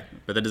 Yeah,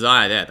 but the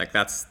desire there, like,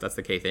 that's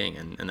the key thing,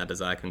 and that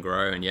desire can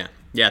grow. And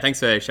thanks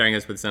for sharing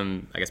us with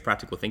some, I guess,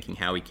 practical thinking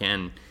how we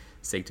can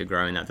seek to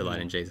grow in that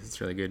delight in Jesus.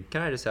 It's really good.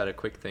 Can I just add a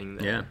quick thing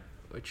there?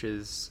 Which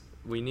is,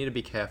 we need to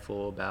be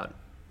careful about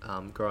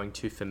growing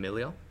too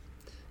familiar.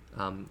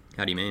 How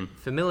do you mean?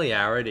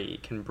 Familiarity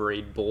can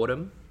breed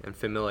boredom, and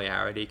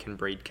familiarity can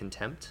breed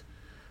contempt.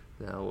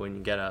 When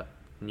you get a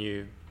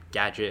new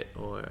gadget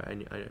or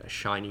a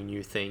shiny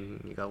new thing,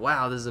 you go,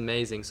 wow, this is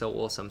amazing, so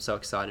awesome, so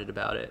excited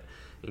about it,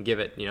 and give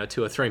it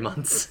 2 or 3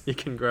 months, you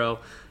can grow,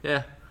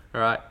 all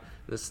right,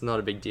 this is not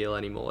a big deal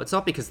anymore. It's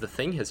not because the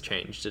thing has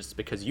changed, it's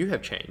because you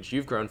have changed,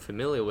 you've grown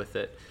familiar with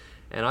it.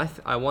 And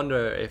I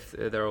wonder if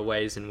there are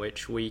ways in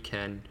which we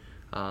can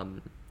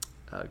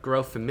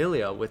grow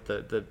familiar with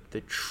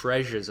the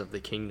treasures of the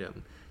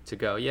kingdom, to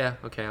go,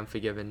 okay, I'm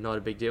forgiven, not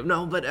a big deal.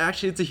 No, but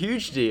actually it's a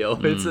huge deal.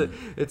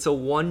 It's a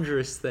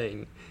wondrous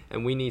thing,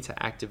 and we need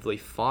to actively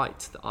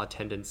fight our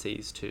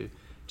tendencies to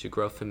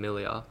grow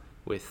familiar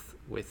with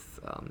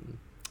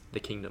the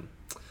kingdom.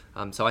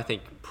 So I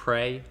think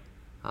pray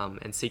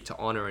and seek to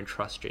honor and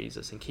trust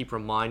Jesus, and keep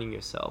reminding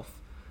yourself,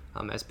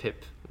 as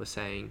Pip was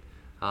saying,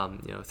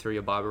 through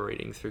your Bible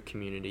reading, through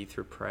community,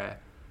 through prayer,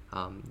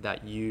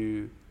 that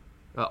you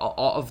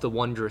of the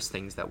wondrous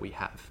things that we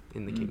have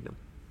in the kingdom.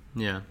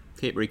 Yeah,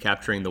 keep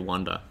recapturing the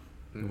wonder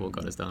of what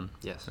God has done.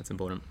 Yes, that's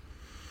important.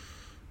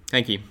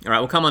 Thank you. All right,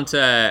 we'll come on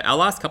to our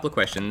last couple of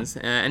questions,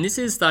 and this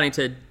is starting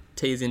to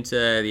tease into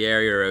the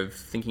area of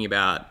thinking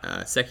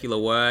about secular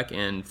work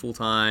and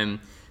full-time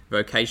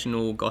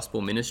vocational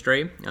gospel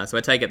ministry. So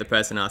I take it the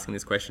person asking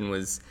this question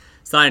was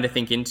starting to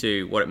think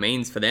into what it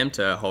means for them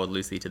to hold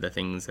loosely to the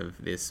things of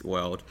this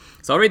world.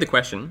 So I'll read the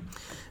question.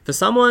 For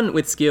someone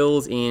with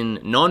skills in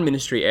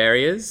non-ministry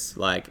areas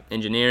like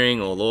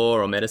engineering or law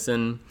or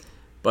medicine,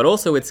 but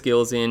also with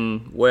skills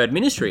in word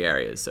ministry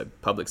areas, so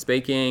public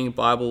speaking,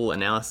 Bible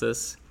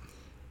analysis,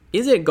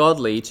 is it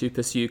godly to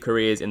pursue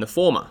careers in the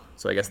former,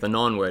 so I guess the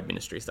non-word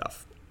ministry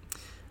stuff?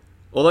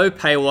 Although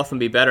pay will often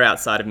be better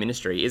outside of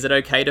ministry, is it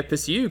okay to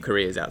pursue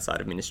careers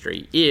outside of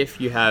ministry if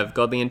you have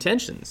godly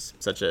intentions,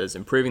 such as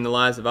improving the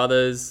lives of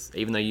others,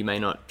 even though you may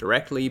not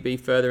directly be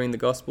furthering the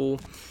gospel?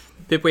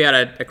 Pip, we had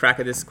a crack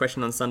at this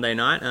question on Sunday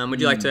night.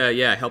 Would you like to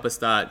help us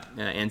start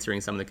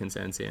answering some of the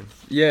concerns here?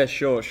 Yeah,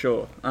 sure.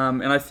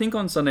 And I think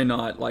on Sunday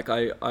night, like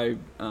I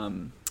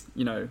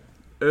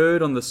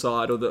erred on the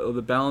side, or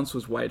the balance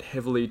was weighed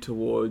heavily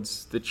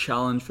towards the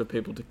challenge for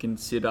people to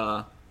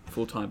consider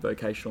full-time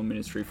vocational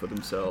ministry for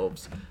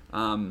themselves.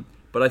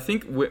 But I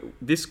think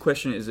this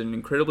question is an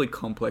incredibly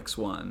complex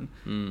one,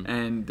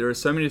 and there are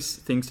so many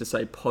things to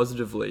say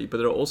positively, but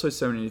there are also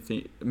so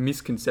many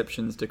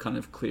misconceptions to kind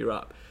of clear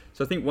up.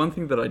 So I think one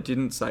thing that I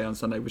didn't say on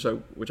Sunday, which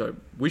I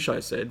wish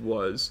I said,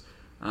 was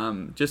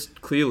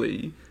just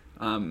clearly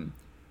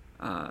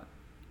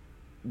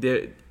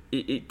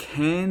it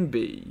can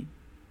be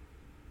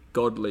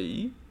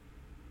godly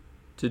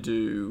to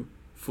do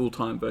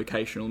full-time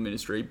vocational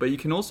ministry, but you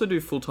can also do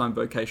full-time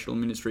vocational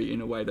ministry in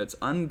a way that's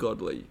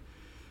ungodly.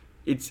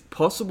 It's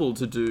possible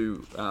to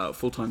do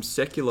full-time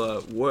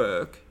secular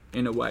work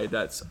in a way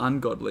that's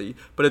ungodly,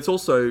 but it's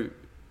also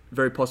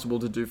very possible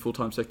to do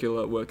full-time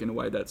secular work in a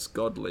way that's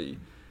godly.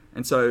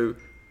 And so,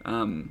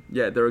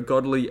 there are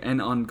godly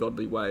and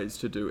ungodly ways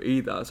to do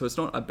either. So it's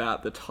not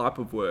about the type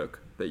of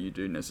work that you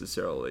do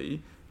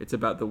necessarily, it's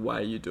about the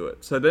way you do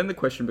it. So then the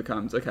question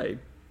becomes, okay,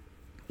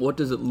 what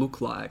does it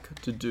look like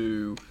to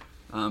do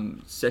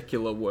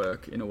secular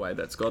work in a way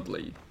that's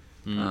godly?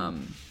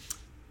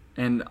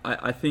 And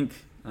I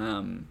think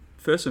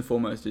first and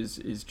foremost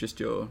is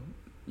just your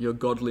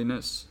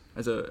godliness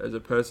as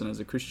a person, as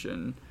a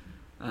Christian,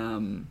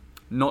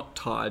 not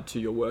tied to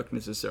your work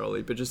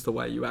necessarily, but just the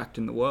way you act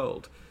in the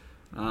world.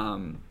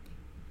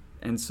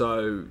 And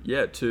so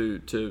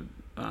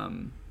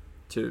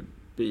to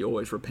be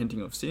always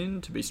repenting of sin,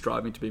 to be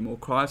striving to be more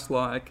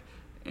Christ-like,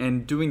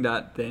 and doing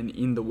that then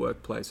in the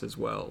workplace as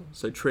well.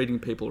 So treating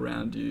people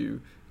around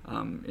you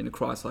in a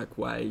Christ-like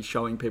way,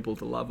 showing people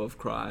the love of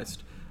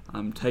Christ,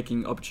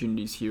 taking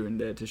opportunities here and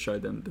there to show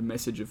them the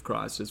message of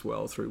Christ as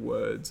well through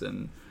words,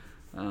 and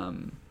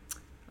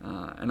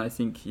I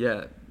think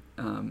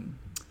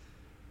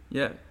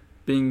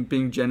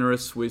being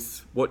generous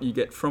with what you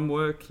get from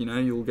work.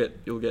 You'll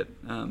get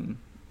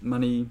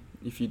money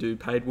if you do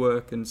paid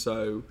work, and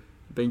so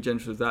being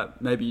generous with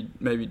that. Maybe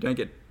you don't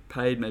get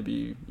paid.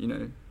 Maybe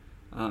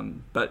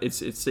but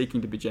it's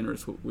seeking to be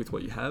generous with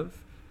what you have.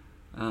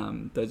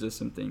 Those are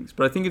some things.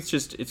 But I think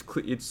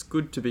it's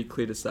good to be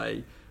clear to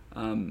say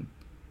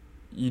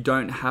you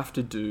don't have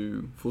to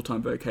do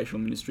full-time vocational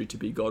ministry to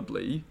be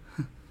godly,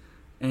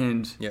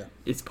 and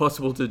it's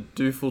possible to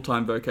do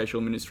full-time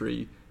vocational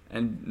ministry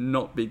and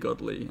not be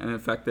godly. And in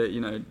fact, that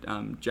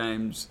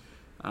James,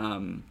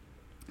 the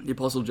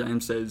Apostle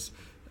James says,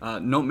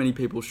 not many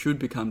people should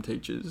become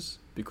teachers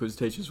because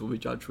teachers will be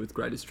judged with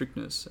greater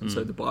strictness. And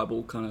so the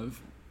Bible kind of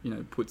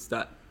puts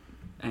that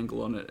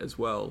angle on it as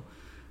well.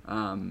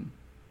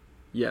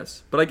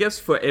 Yes, but I guess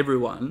for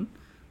everyone,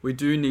 we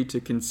do need to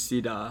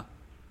consider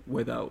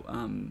whether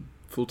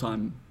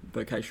full-time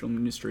vocational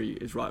ministry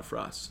is right for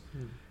us.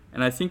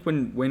 And I think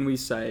when we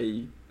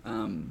say,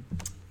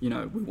 we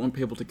want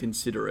people to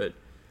consider it,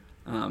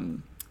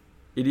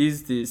 it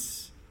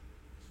is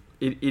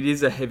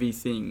a heavy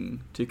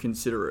thing to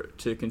consider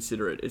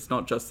it. It's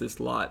not just this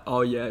light,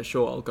 oh yeah,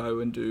 sure, I'll go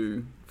and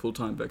do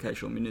full-time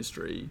vocational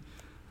ministry.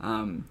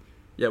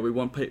 We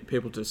want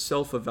people to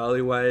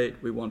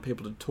self-evaluate. We want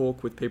people to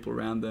talk with people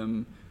around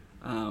them.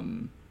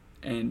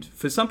 And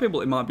for some people,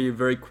 it might be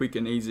very quick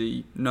and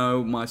easy.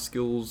 No, my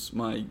skills,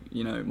 my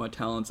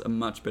talents are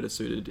much better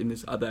suited in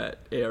this other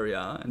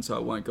area, and so I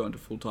won't go into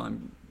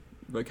full-time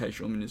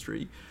vocational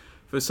ministry.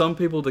 For some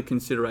people, the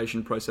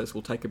consideration process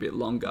will take a bit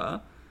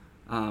longer.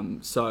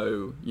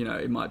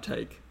 It might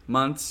take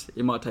months,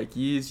 it might take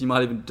years. You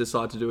might even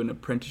decide to do an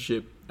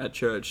apprenticeship at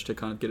church to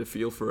kind of get a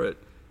feel for it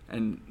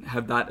and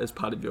have that as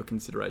part of your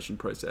consideration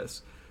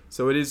process.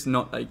 So it is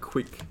not a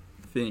quick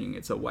thing,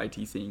 it's a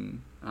weighty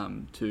thing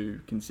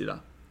to consider.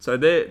 So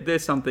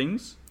there's some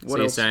things. What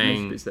else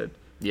needs to be said?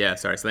 Yeah,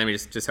 sorry. So let me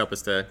just help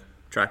us to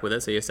track with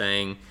it. So you're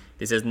saying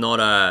this is not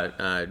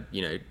a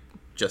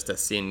just a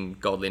sin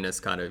godliness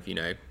kind of,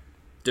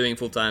 doing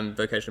full-time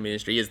vocational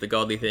ministry is the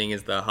godly thing,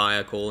 is the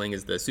higher calling,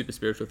 is the super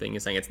spiritual thing.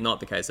 You're saying it's not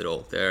the case at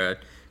all. There are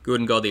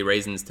good and godly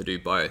reasons to do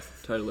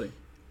both. Totally.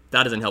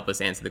 That doesn't help us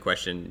answer the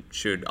question,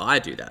 should I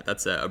do that?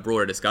 That's a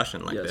broader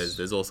discussion.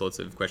 There's all sorts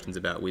of questions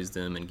about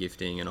wisdom and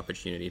gifting and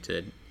opportunity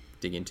to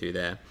dig into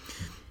there.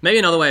 Maybe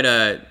another way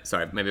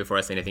maybe before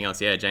I say anything else,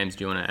 James,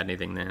 do you want to add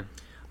anything there?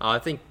 I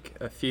think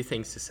a few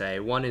things to say.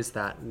 One is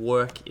that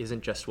work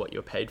isn't just what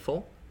you're paid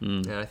for.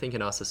 And I think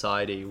in our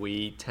society,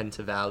 we tend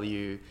to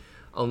value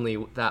only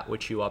that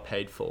which you are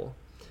paid for.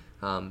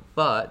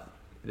 But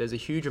there's a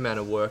huge amount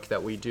of work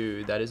that we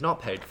do that is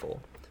not paid for.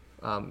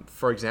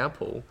 For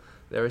example,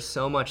 there is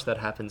so much that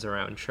happens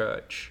around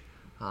church,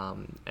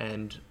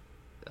 and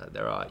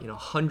there are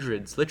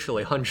hundreds,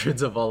 literally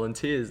hundreds of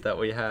volunteers that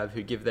we have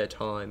who give their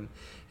time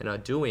and are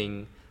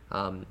doing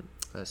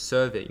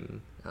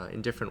serving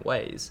in different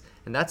ways,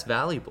 and that's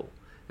valuable.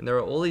 And there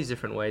are all these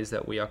different ways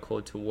that we are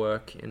called to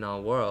work in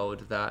our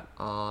world that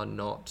are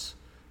not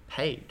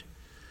paid.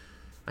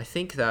 I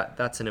think that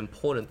that's an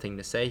important thing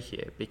to say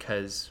here,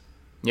 because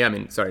Yeah, I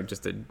mean, sorry,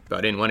 just to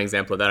butt in, one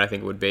example of that I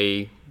think would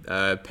be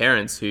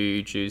parents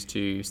who choose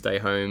to stay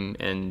home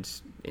and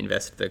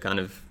invest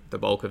the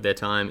bulk of their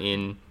time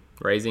in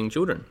raising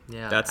children.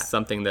 Yeah. That's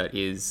something that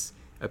is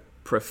a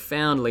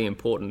profoundly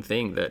important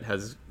thing that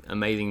has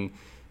amazing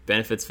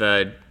benefits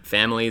for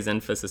families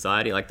and for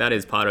society. Like, that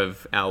is part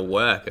of our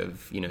work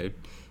of,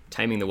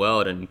 taming the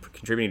world and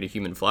contributing to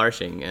human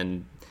flourishing.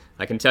 And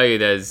I can tell you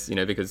there's,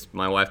 because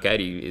my wife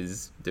Katie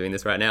is doing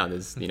this right now.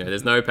 There's,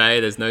 there's no pay,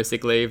 there's no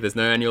sick leave, there's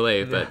no annual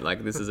leave,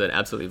 but this is an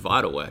absolutely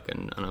vital work,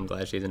 and I'm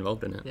glad she's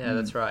involved in it. Yeah,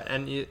 that's right.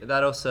 And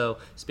that also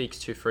speaks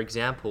to, for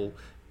example,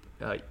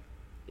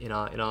 in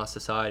our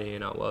society,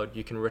 in our world,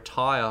 you can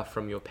retire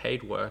from your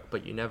paid work,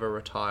 but you never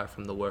retire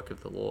from the work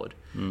of the Lord.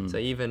 So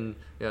even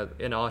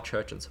in our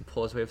church in St.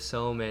 Paul's, we have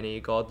so many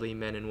godly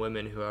men and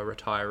women who are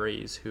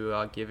retirees, who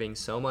are giving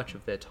so much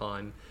of their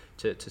time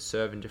to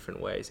serve in different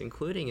ways,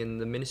 including in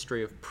the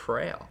ministry of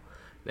prayer.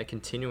 They're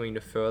continuing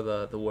to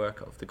further the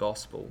work of the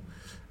gospel,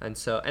 and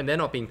they're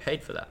not being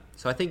paid for that.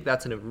 So I think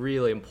that's a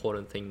really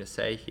important thing to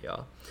say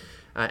here.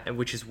 And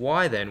which is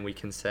why then we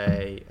can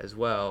say as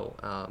well,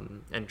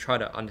 and try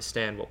to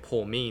understand what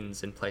Paul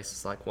means in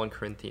places like 1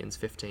 Corinthians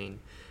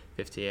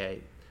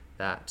 15:58,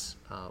 that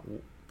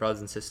brothers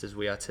and sisters,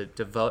 we are to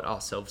devote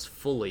ourselves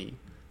fully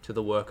to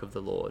the work of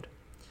the Lord.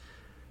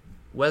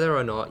 Whether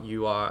or not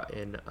you are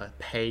in a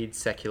paid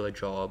secular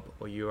job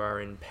or you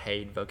are in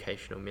paid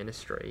vocational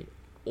ministry,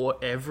 or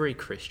every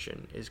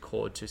Christian is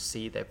called to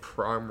see their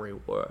primary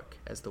work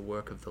as the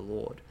work of the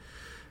Lord.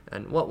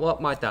 And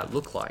what might that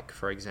look like,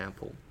 for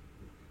example?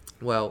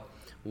 Well,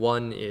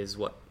 one is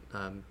what,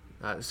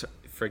 so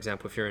for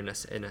example, if you're in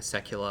a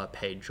secular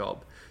paid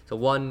job. So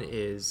one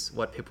is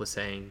what people are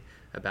saying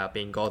about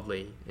being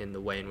godly in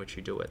the way in which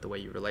you do it, the way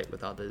you relate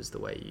with others, the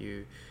way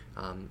you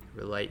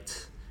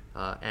relate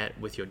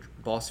with your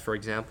boss, for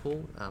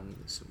example,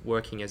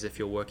 working as if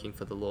you're working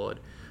for the Lord.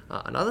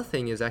 Another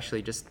thing is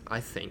actually just, I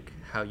think,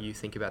 how you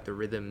think about the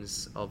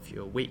rhythms of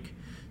your week.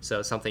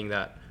 So something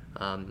that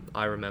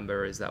I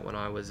remember is that when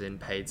I was in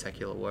paid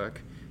secular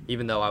work,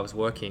 even though I was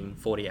working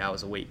 40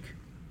 hours a week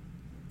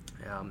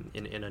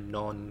in a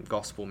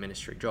non-gospel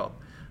ministry job,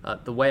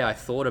 the way I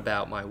thought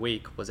about my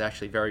week was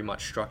actually very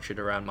much structured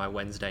around my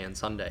Wednesday and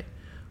Sunday.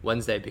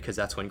 Wednesday because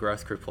that's when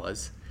growth group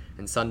was,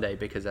 and Sunday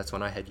because that's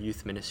when I had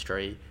youth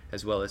ministry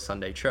as well as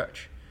Sunday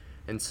church.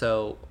 And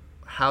so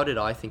how did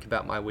I think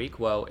about my week?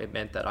 Well, it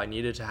meant that I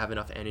needed to have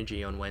enough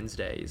energy on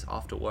Wednesdays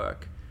after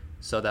work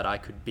so that I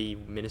could be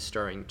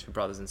ministering to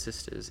brothers and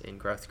sisters in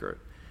growth group.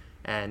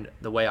 And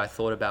the way I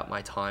thought about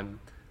my time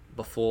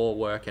before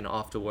work and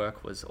after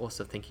work was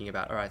also thinking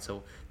about, all right,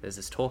 so there's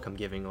this talk I'm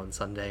giving on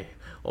Sunday,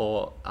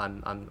 or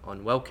I'm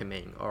on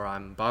welcoming, or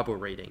I'm Bible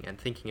reading, and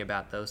thinking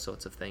about those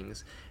sorts of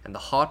things. And the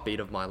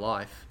heartbeat of my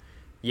life,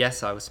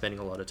 yes, I was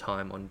spending a lot of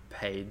time on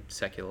paid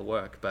secular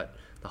work, but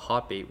the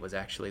heartbeat was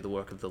actually the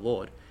work of the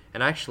Lord.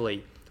 And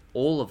actually,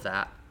 all of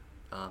that,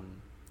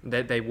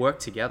 they work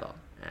together.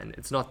 And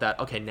it's not that,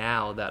 okay,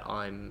 now that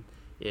I'm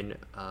in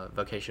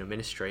vocational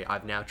ministry,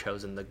 I've now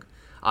chosen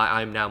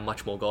I'm now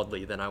much more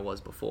godly than I was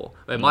before.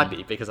 It might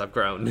be because I've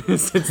grown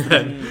since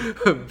then,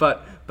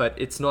 but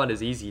it's not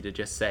as easy to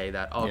just say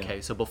that,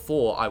 okay, so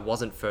before I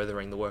wasn't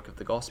furthering the work of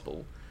the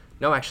gospel.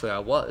 No, actually I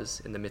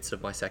was in the midst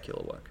of my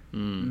secular work.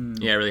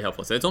 Yeah, really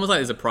helpful. So it's almost like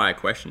there's a prior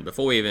question.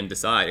 Before we even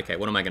decide, okay,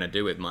 what am I going to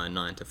do with my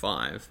 9 to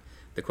 5?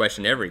 The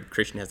question every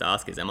Christian has to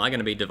ask is, am I going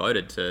to be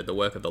devoted to the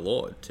work of the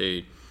Lord,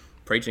 to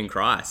preaching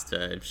Christ,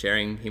 to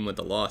sharing him with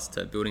the lost,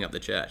 to building up the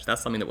church?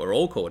 That's something that we're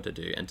all called to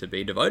do and to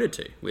be devoted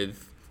to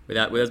with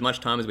as much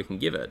time as we can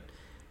give it.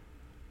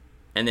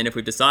 And then if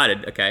we've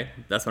decided, okay,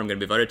 that's what I'm going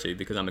to be devoted to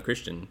because I'm a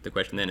Christian, the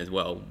question then is,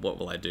 well, what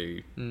will I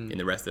do in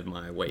the rest of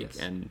my week? Yes.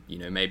 And,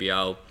 maybe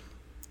I'll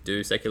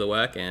do secular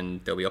work and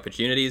there'll be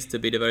opportunities to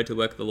be devoted to the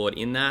work of the Lord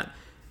in that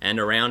and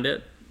around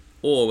it.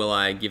 Or will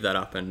I give that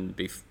up and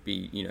be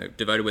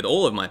devoted with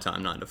all of my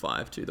time, 9 to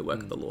 5, to the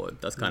work of the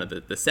Lord? That's kind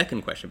of the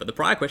second question. But the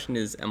prior question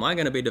is, am I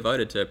going to be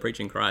devoted to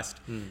preaching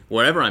Christ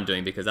whatever I'm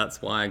doing? Because that's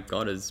why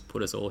God has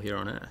put us all here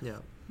on earth.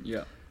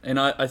 Yeah. And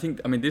I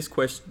think, this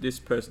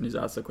person who's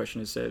asked the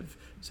question has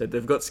said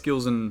they've got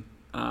skills in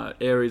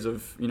areas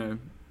of,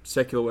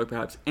 secular work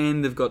perhaps,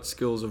 and they've got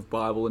skills of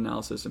Bible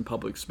analysis and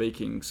public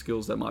speaking,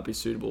 skills that might be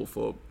suitable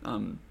for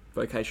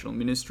vocational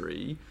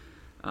ministry.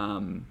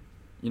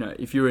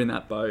 If you're in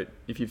that boat,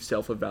 if you've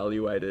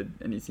self-evaluated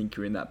and you think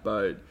you're in that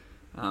boat,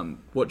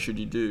 what should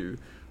you do?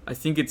 I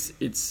think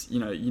it's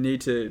you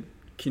need to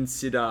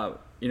consider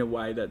in a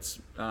way that's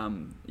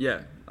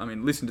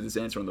listen to this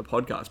answer on the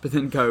podcast, but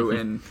then go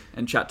and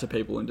chat to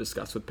people and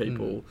discuss with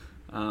people.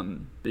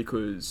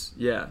 Because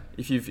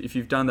if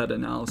you've done that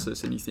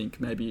analysis and you think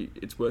maybe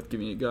it's worth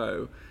giving it a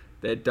go,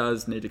 there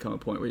does need to come a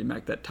point where you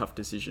make that tough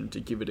decision to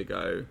give it a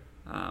go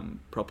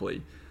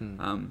properly.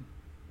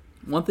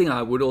 One thing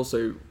I would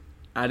also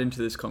add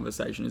into this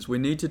conversation is we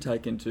need to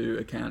take into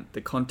account the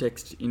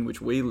context in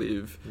which we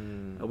live.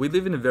 We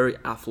live in a very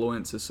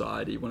affluent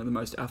society, one of the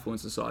most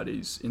affluent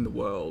societies in the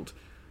world,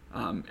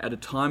 at a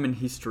time in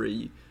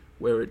history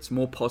where it's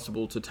more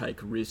possible to take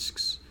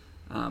risks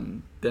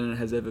than it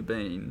has ever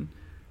been.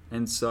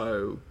 And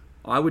so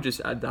I would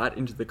just add that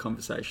into the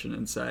conversation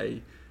and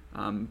say,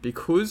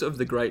 because of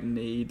the great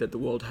need that the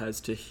world has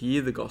to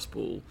hear the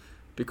gospel,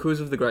 because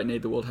of the great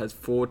need the world has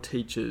for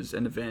teachers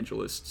and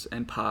evangelists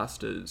and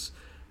pastors,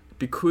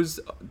 because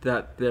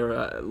that there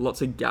are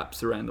lots of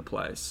gaps around the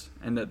place,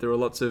 and that there are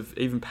lots of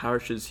even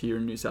parishes here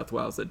in New South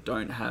Wales that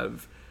don't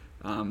have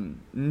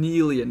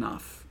nearly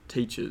enough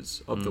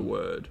teachers of the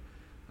word,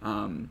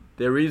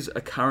 there is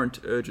a current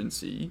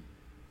urgency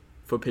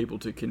for people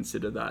to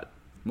consider that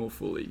more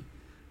fully.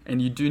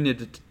 And you do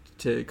need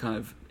to kind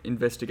of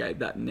investigate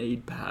that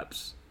need,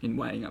 perhaps, in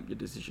weighing up your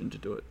decision to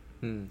do it.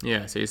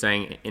 Yeah, so you're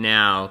saying in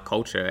our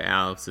culture,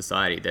 our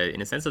society, that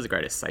in a sense there's a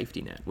greater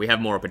safety net. We have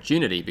more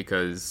opportunity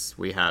because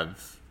we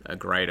have a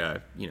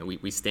greater,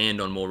 we stand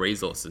on more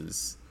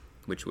resources,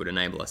 which would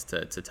enable us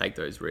to take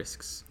those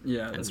risks.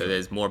 Yeah, and so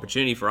there's more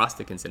opportunity for us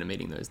to consider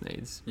meeting those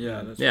needs.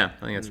 Yeah, that's right.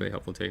 I think that's really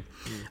helpful too.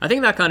 I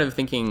think that kind of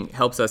thinking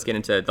helps us get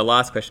into the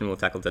last question we'll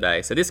tackle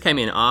today. So this came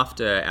in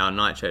after our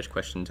night church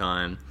question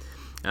time.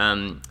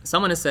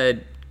 Someone has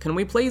said, can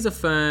we please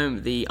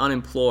affirm the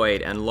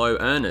unemployed and low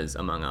earners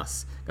among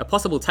us? A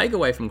possible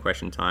takeaway from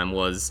question time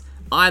was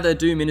either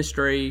do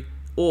ministry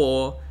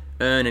or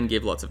earn and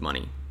give lots of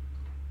money.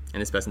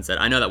 And this person said,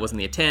 I know that wasn't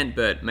the intent,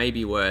 but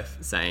maybe worth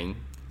saying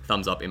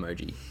thumbs up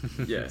emoji.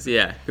 Yeah.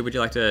 So who would you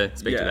like to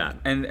speak to that?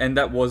 And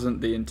that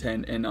wasn't the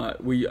intent. And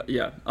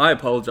I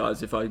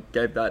apologize if I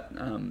gave that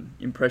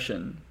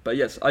impression. But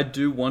yes, I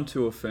do want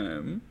to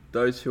affirm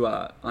those who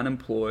are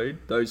unemployed,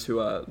 those who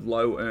are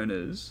low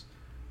earners,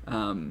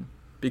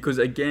 because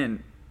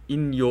again,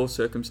 in your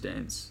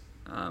circumstance,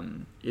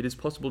 it is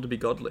possible to be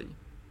godly,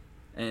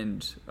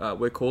 and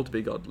we're called to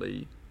be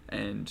godly,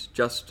 and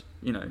just,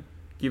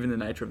 given the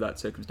nature of that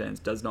circumstance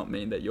does not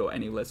mean that you're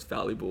any less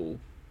valuable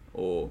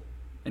or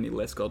any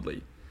less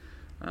godly.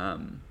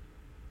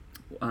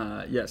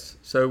 Yes.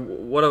 So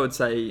what I would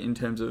say in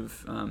terms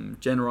of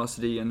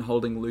generosity and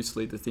holding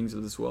loosely the things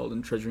of this world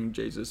and treasuring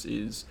Jesus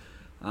is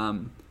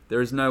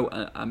there is no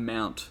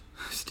amount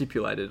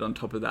stipulated on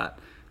top of that.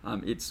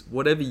 It's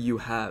whatever you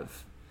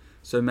have.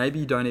 So maybe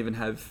you don't even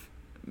have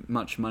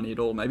much money at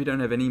all. Maybe you don't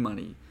have any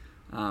money.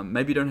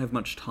 Maybe you don't have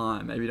much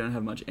time. Maybe you don't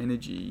have much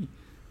energy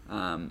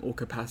or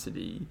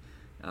capacity.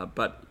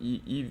 But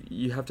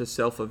you have to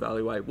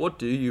self-evaluate. What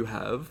do you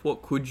have?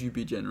 What could you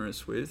be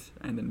generous with?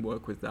 And then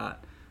work with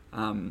that.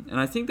 And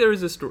I think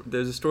there's a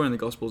story in the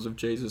Gospels of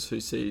Jesus who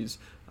sees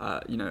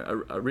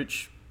a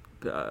rich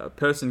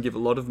person give a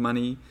lot of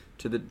money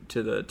to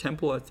the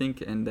temple, I think,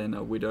 and then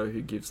a widow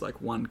who gives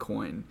like one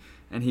coin.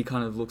 And he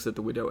kind of looks at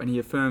the widow and he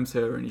affirms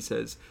her and he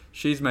says,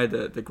 she's made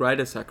the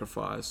greater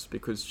sacrifice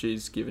because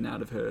she's given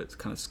out of her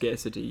kind of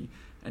scarcity,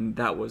 and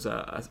that was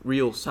a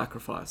real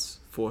sacrifice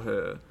for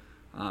her.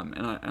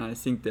 And I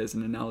think there's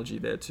an analogy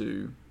there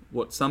to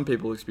what some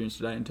people experience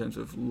today in terms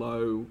of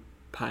low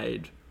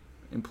paid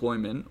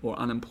employment or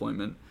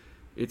unemployment.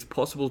 It's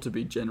possible to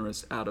be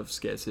generous out of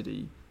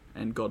scarcity,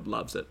 and God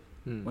loves it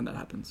when that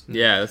happens.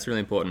 Yeah, that's really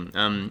important.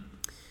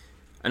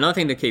 Another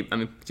thing to keep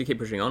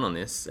pushing on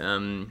this.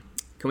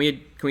 Can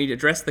we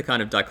address the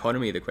kind of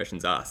dichotomy the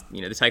question's asked?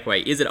 The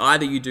takeaway, is it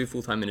either you do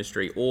full-time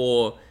ministry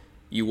or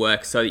you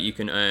work so that you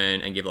can earn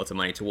and give lots of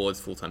money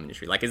towards full-time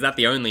ministry? Like, is that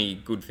the only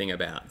good thing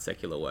about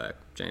secular work?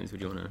 James,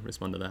 would you want to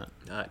respond to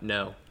that?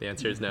 No. The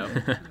answer is no.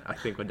 I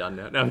think we're done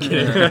now. No, I'm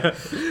kidding.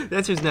 The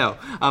answer is no.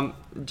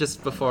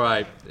 Just before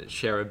I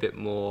share a bit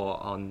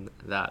more on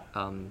that,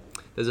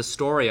 there's a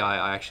story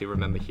I actually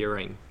remember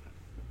hearing,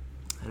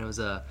 and it was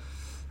a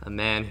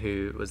man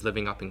who was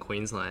living up in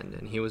Queensland,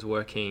 and he was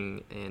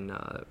working in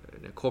a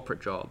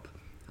corporate job,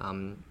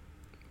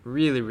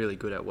 really, really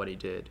good at what he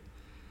did.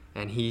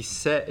 And he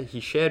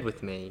shared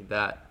with me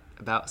that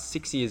about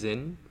 6 years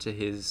into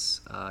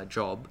his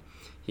job,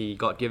 he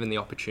got given the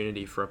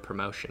opportunity for a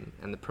promotion,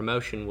 and the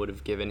promotion would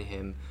have given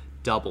him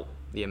double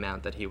the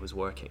amount that he was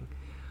working.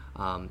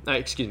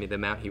 The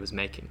amount he was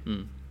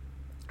making.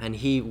 And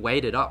he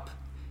weighed it up,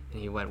 and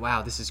he went,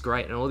 wow, this is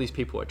great. And all these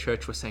people at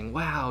church were saying,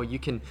 wow, you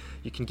can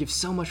give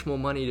so much more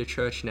money to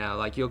church now.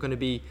 Like, you're going to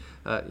be,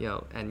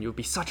 and you'll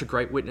be such a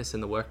great witness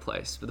in the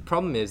workplace. But the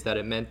problem is that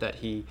it meant that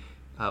he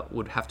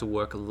would have to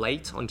work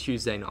late on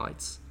Tuesday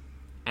nights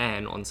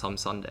and on some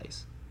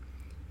Sundays.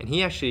 And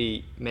he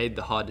actually made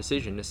the hard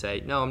decision to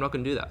say, no, I'm not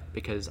going to do that,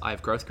 because I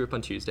have growth group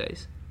on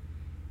Tuesdays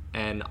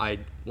and I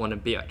want to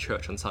be at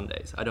church on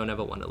Sundays. I don't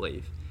ever want to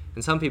leave.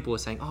 And some people were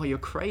saying, oh, you're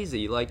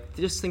crazy. Like,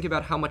 just think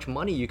about how much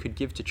money you could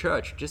give to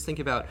church. Just think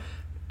about,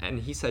 and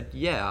he said,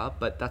 yeah,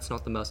 but that's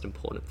not the most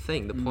important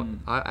thing. The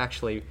point, I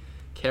actually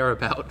care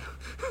about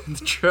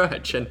the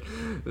church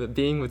and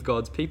being with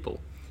God's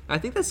people. And I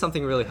think there's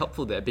something really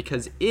helpful there,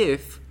 because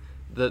if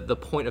the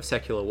point of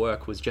secular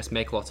work was just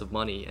make lots of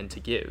money and to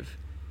give,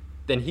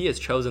 then he has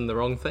chosen the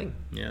wrong thing.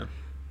 Yeah.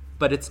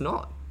 But it's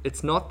not.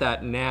 It's not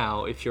that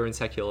now, if you're in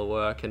secular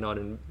work and not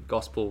in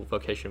gospel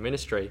vocational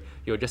ministry,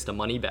 you're just a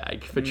money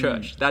bag for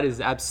church. That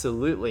is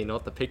absolutely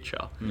not the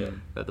picture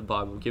that the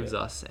Bible gives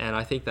us. And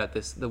I think that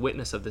the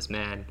witness of this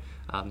man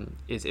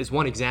is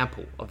one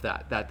example of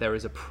that there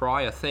is a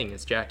prior thing,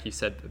 as Jack, you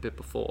said a bit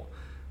before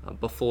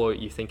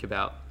you think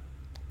about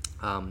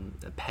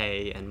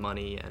pay and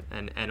money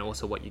and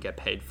also what you get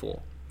paid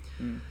for.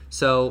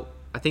 So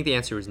I think the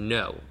answer is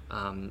no.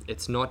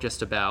 It's not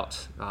just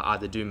about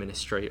either do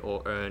ministry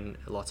or earn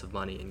lots of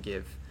money and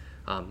give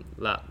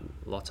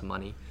lots of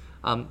money.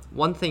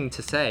 One thing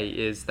to say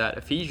is that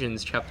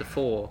Ephesians chapter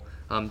 4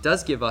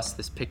 does give us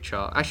this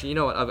picture. Actually, you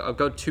know what? I've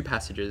got two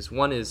passages.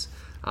 One is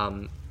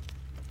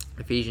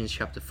Ephesians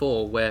chapter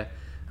 4, where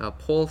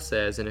Paul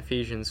says in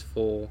Ephesians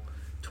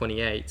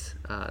 4:28,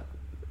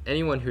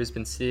 anyone who has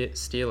been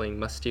stealing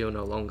must steal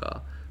no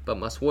longer, but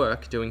must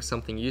work, doing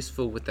something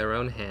useful with their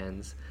own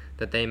hands,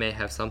 that they may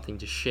have something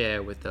to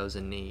share with those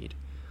in need.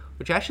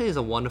 Which actually is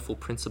a wonderful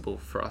principle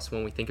for us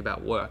when we think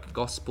about work,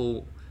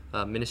 gospel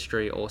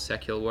ministry or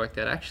secular work,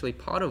 that actually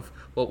part of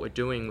what we're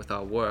doing with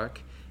our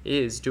work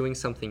is doing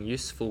something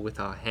useful with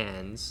our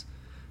hands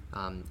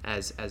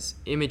as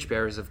image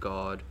bearers of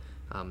God,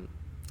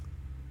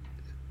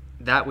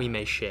 that we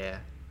may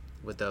share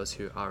with those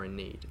who are in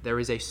need. There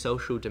is a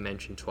social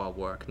dimension to our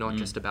work, not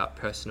just about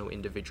personal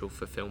individual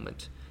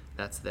fulfillment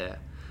that's there.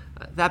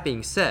 That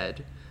being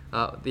said,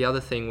 the other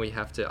thing we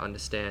have to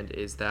understand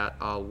is that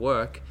our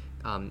work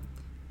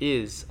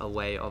is a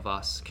way of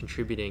us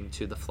contributing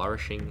to the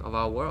flourishing of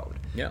our world.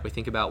 Yeah. We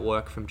think about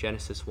work from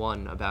Genesis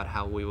 1, about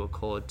how we were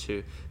called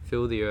to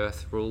fill the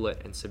earth, rule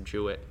it, and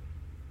subdue it.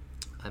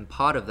 And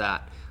part of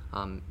that,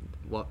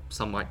 what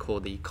some might call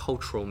the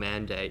cultural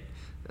mandate,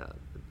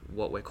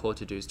 what we're called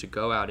to do is to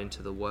go out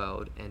into the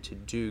world and to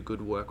do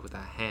good work with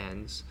our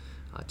hands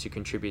to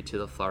contribute to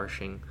the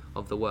flourishing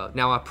of the world.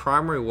 Now, our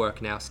primary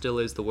work now still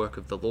is the work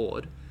of the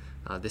Lord,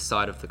 this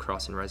side of the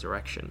cross and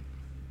resurrection.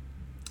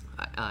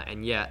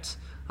 And yet,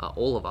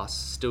 all of us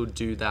still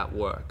do that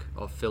work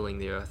of filling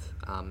the earth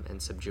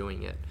and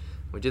subduing it.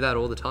 We do that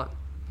all the time.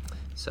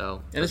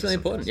 So, and it's really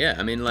important. Yeah,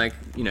 I mean, like,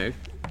 you know,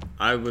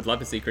 I would love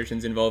to see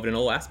Christians involved in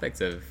all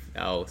aspects of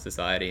our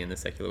society and the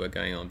secular work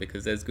going on,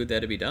 because there's good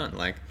there to be done.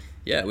 Like,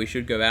 yeah, we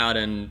should go out,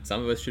 and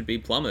some of us should be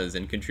plumbers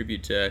and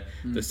contribute to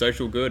the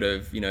social good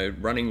of, you know,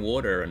 running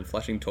water and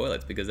flushing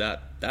toilets, because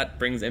that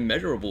brings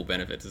immeasurable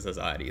benefit to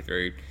society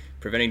through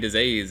preventing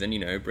disease and, you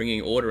know,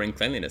 bringing order and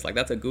cleanliness. Like,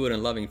 that's a good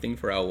and loving thing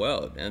for our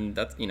world, and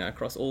that's, you know,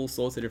 across all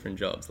sorts of different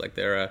jobs. Like,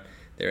 there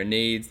are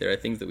needs, there are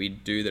things that we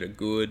do that are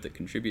good, that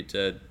contribute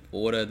to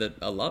order, that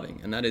are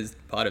loving, and that is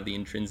part of the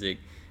intrinsic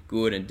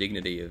good and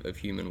dignity of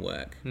human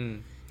work.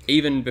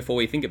 Even before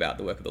we think about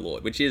the work of the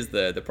Lord, which is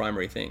the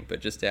primary thing,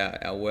 but just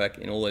our work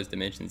in all those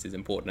dimensions is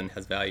important and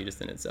has value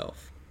just in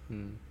itself.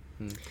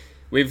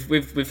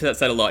 We've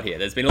said a lot here.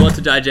 There's been a lot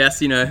to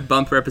digest, you know,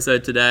 bumper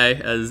episode today,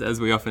 as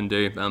we often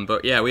do.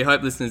 But yeah, we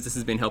hope, listeners, this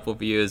has been helpful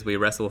for you as we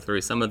wrestle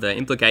through some of the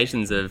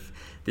implications of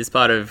this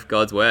part of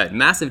God's word.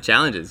 Massive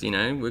challenges, you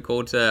know. We're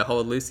called to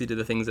hold loosely to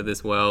the things of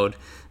this world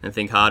and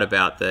think hard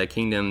about the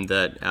kingdom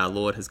that our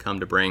Lord has come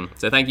to bring.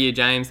 So thank you,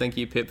 James. Thank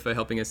you, Pip, for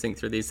helping us think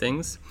through these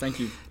things. Thank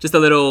you. Just a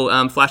little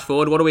flash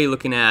forward. What are we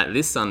looking at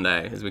this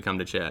Sunday as we come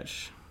to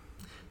church?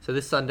 So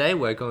this Sunday,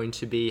 we're going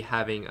to be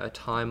having a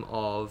time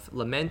of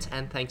lament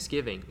and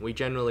thanksgiving. We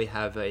generally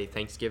have a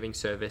Thanksgiving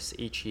service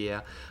each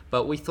year,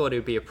 but we thought it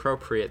would be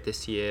appropriate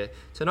this year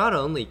to not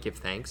only give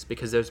thanks,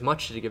 because there's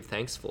much to give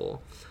thanks for,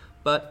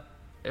 but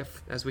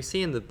if, as we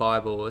see in the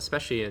Bible,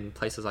 especially in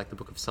places like the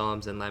Book of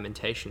Psalms and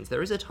Lamentations,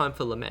 there is a time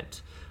for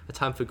lament, a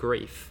time for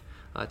grief,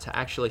 to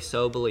actually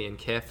soberly and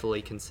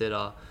carefully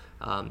consider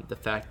the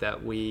fact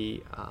that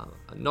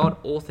not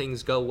all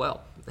things go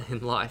well in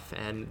life,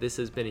 and this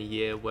has been a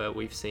year where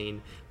we've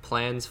seen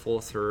plans fall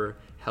through,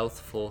 health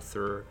fall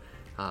through,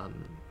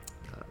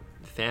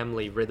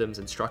 family rhythms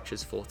and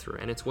structures fall through,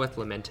 and it's worth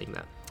lamenting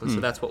that. And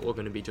so that's what we're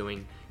going to be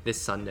doing this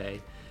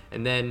Sunday.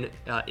 And then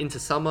into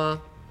summer,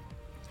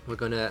 we're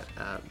going to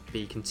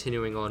be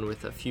continuing on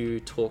with a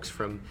few talks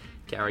from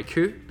Gary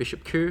Koo,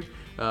 Bishop Koo,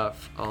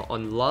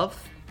 on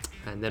love,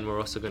 and then we're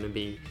also going to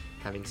be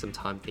having some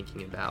time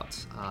thinking about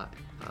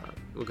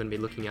we're going to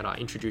be looking at our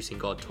Introducing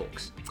God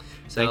talks.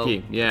 So thank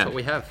you. Yeah, that's what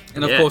we have.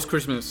 And of course,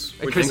 Christmas.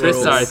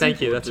 Christmas, sorry,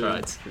 thank you. That's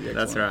right.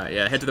 That's right.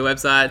 Yeah, head to the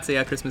website, see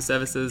our Christmas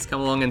services, come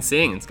along and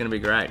sing. It's going to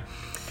be great.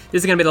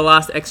 This is going to be the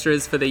last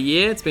extras for the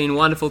year. It's been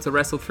wonderful to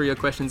wrestle through your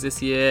questions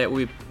this year.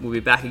 We'll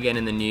be back again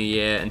in the new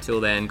year. Until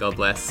then, God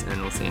bless,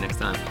 and we'll see you next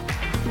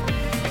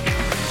time.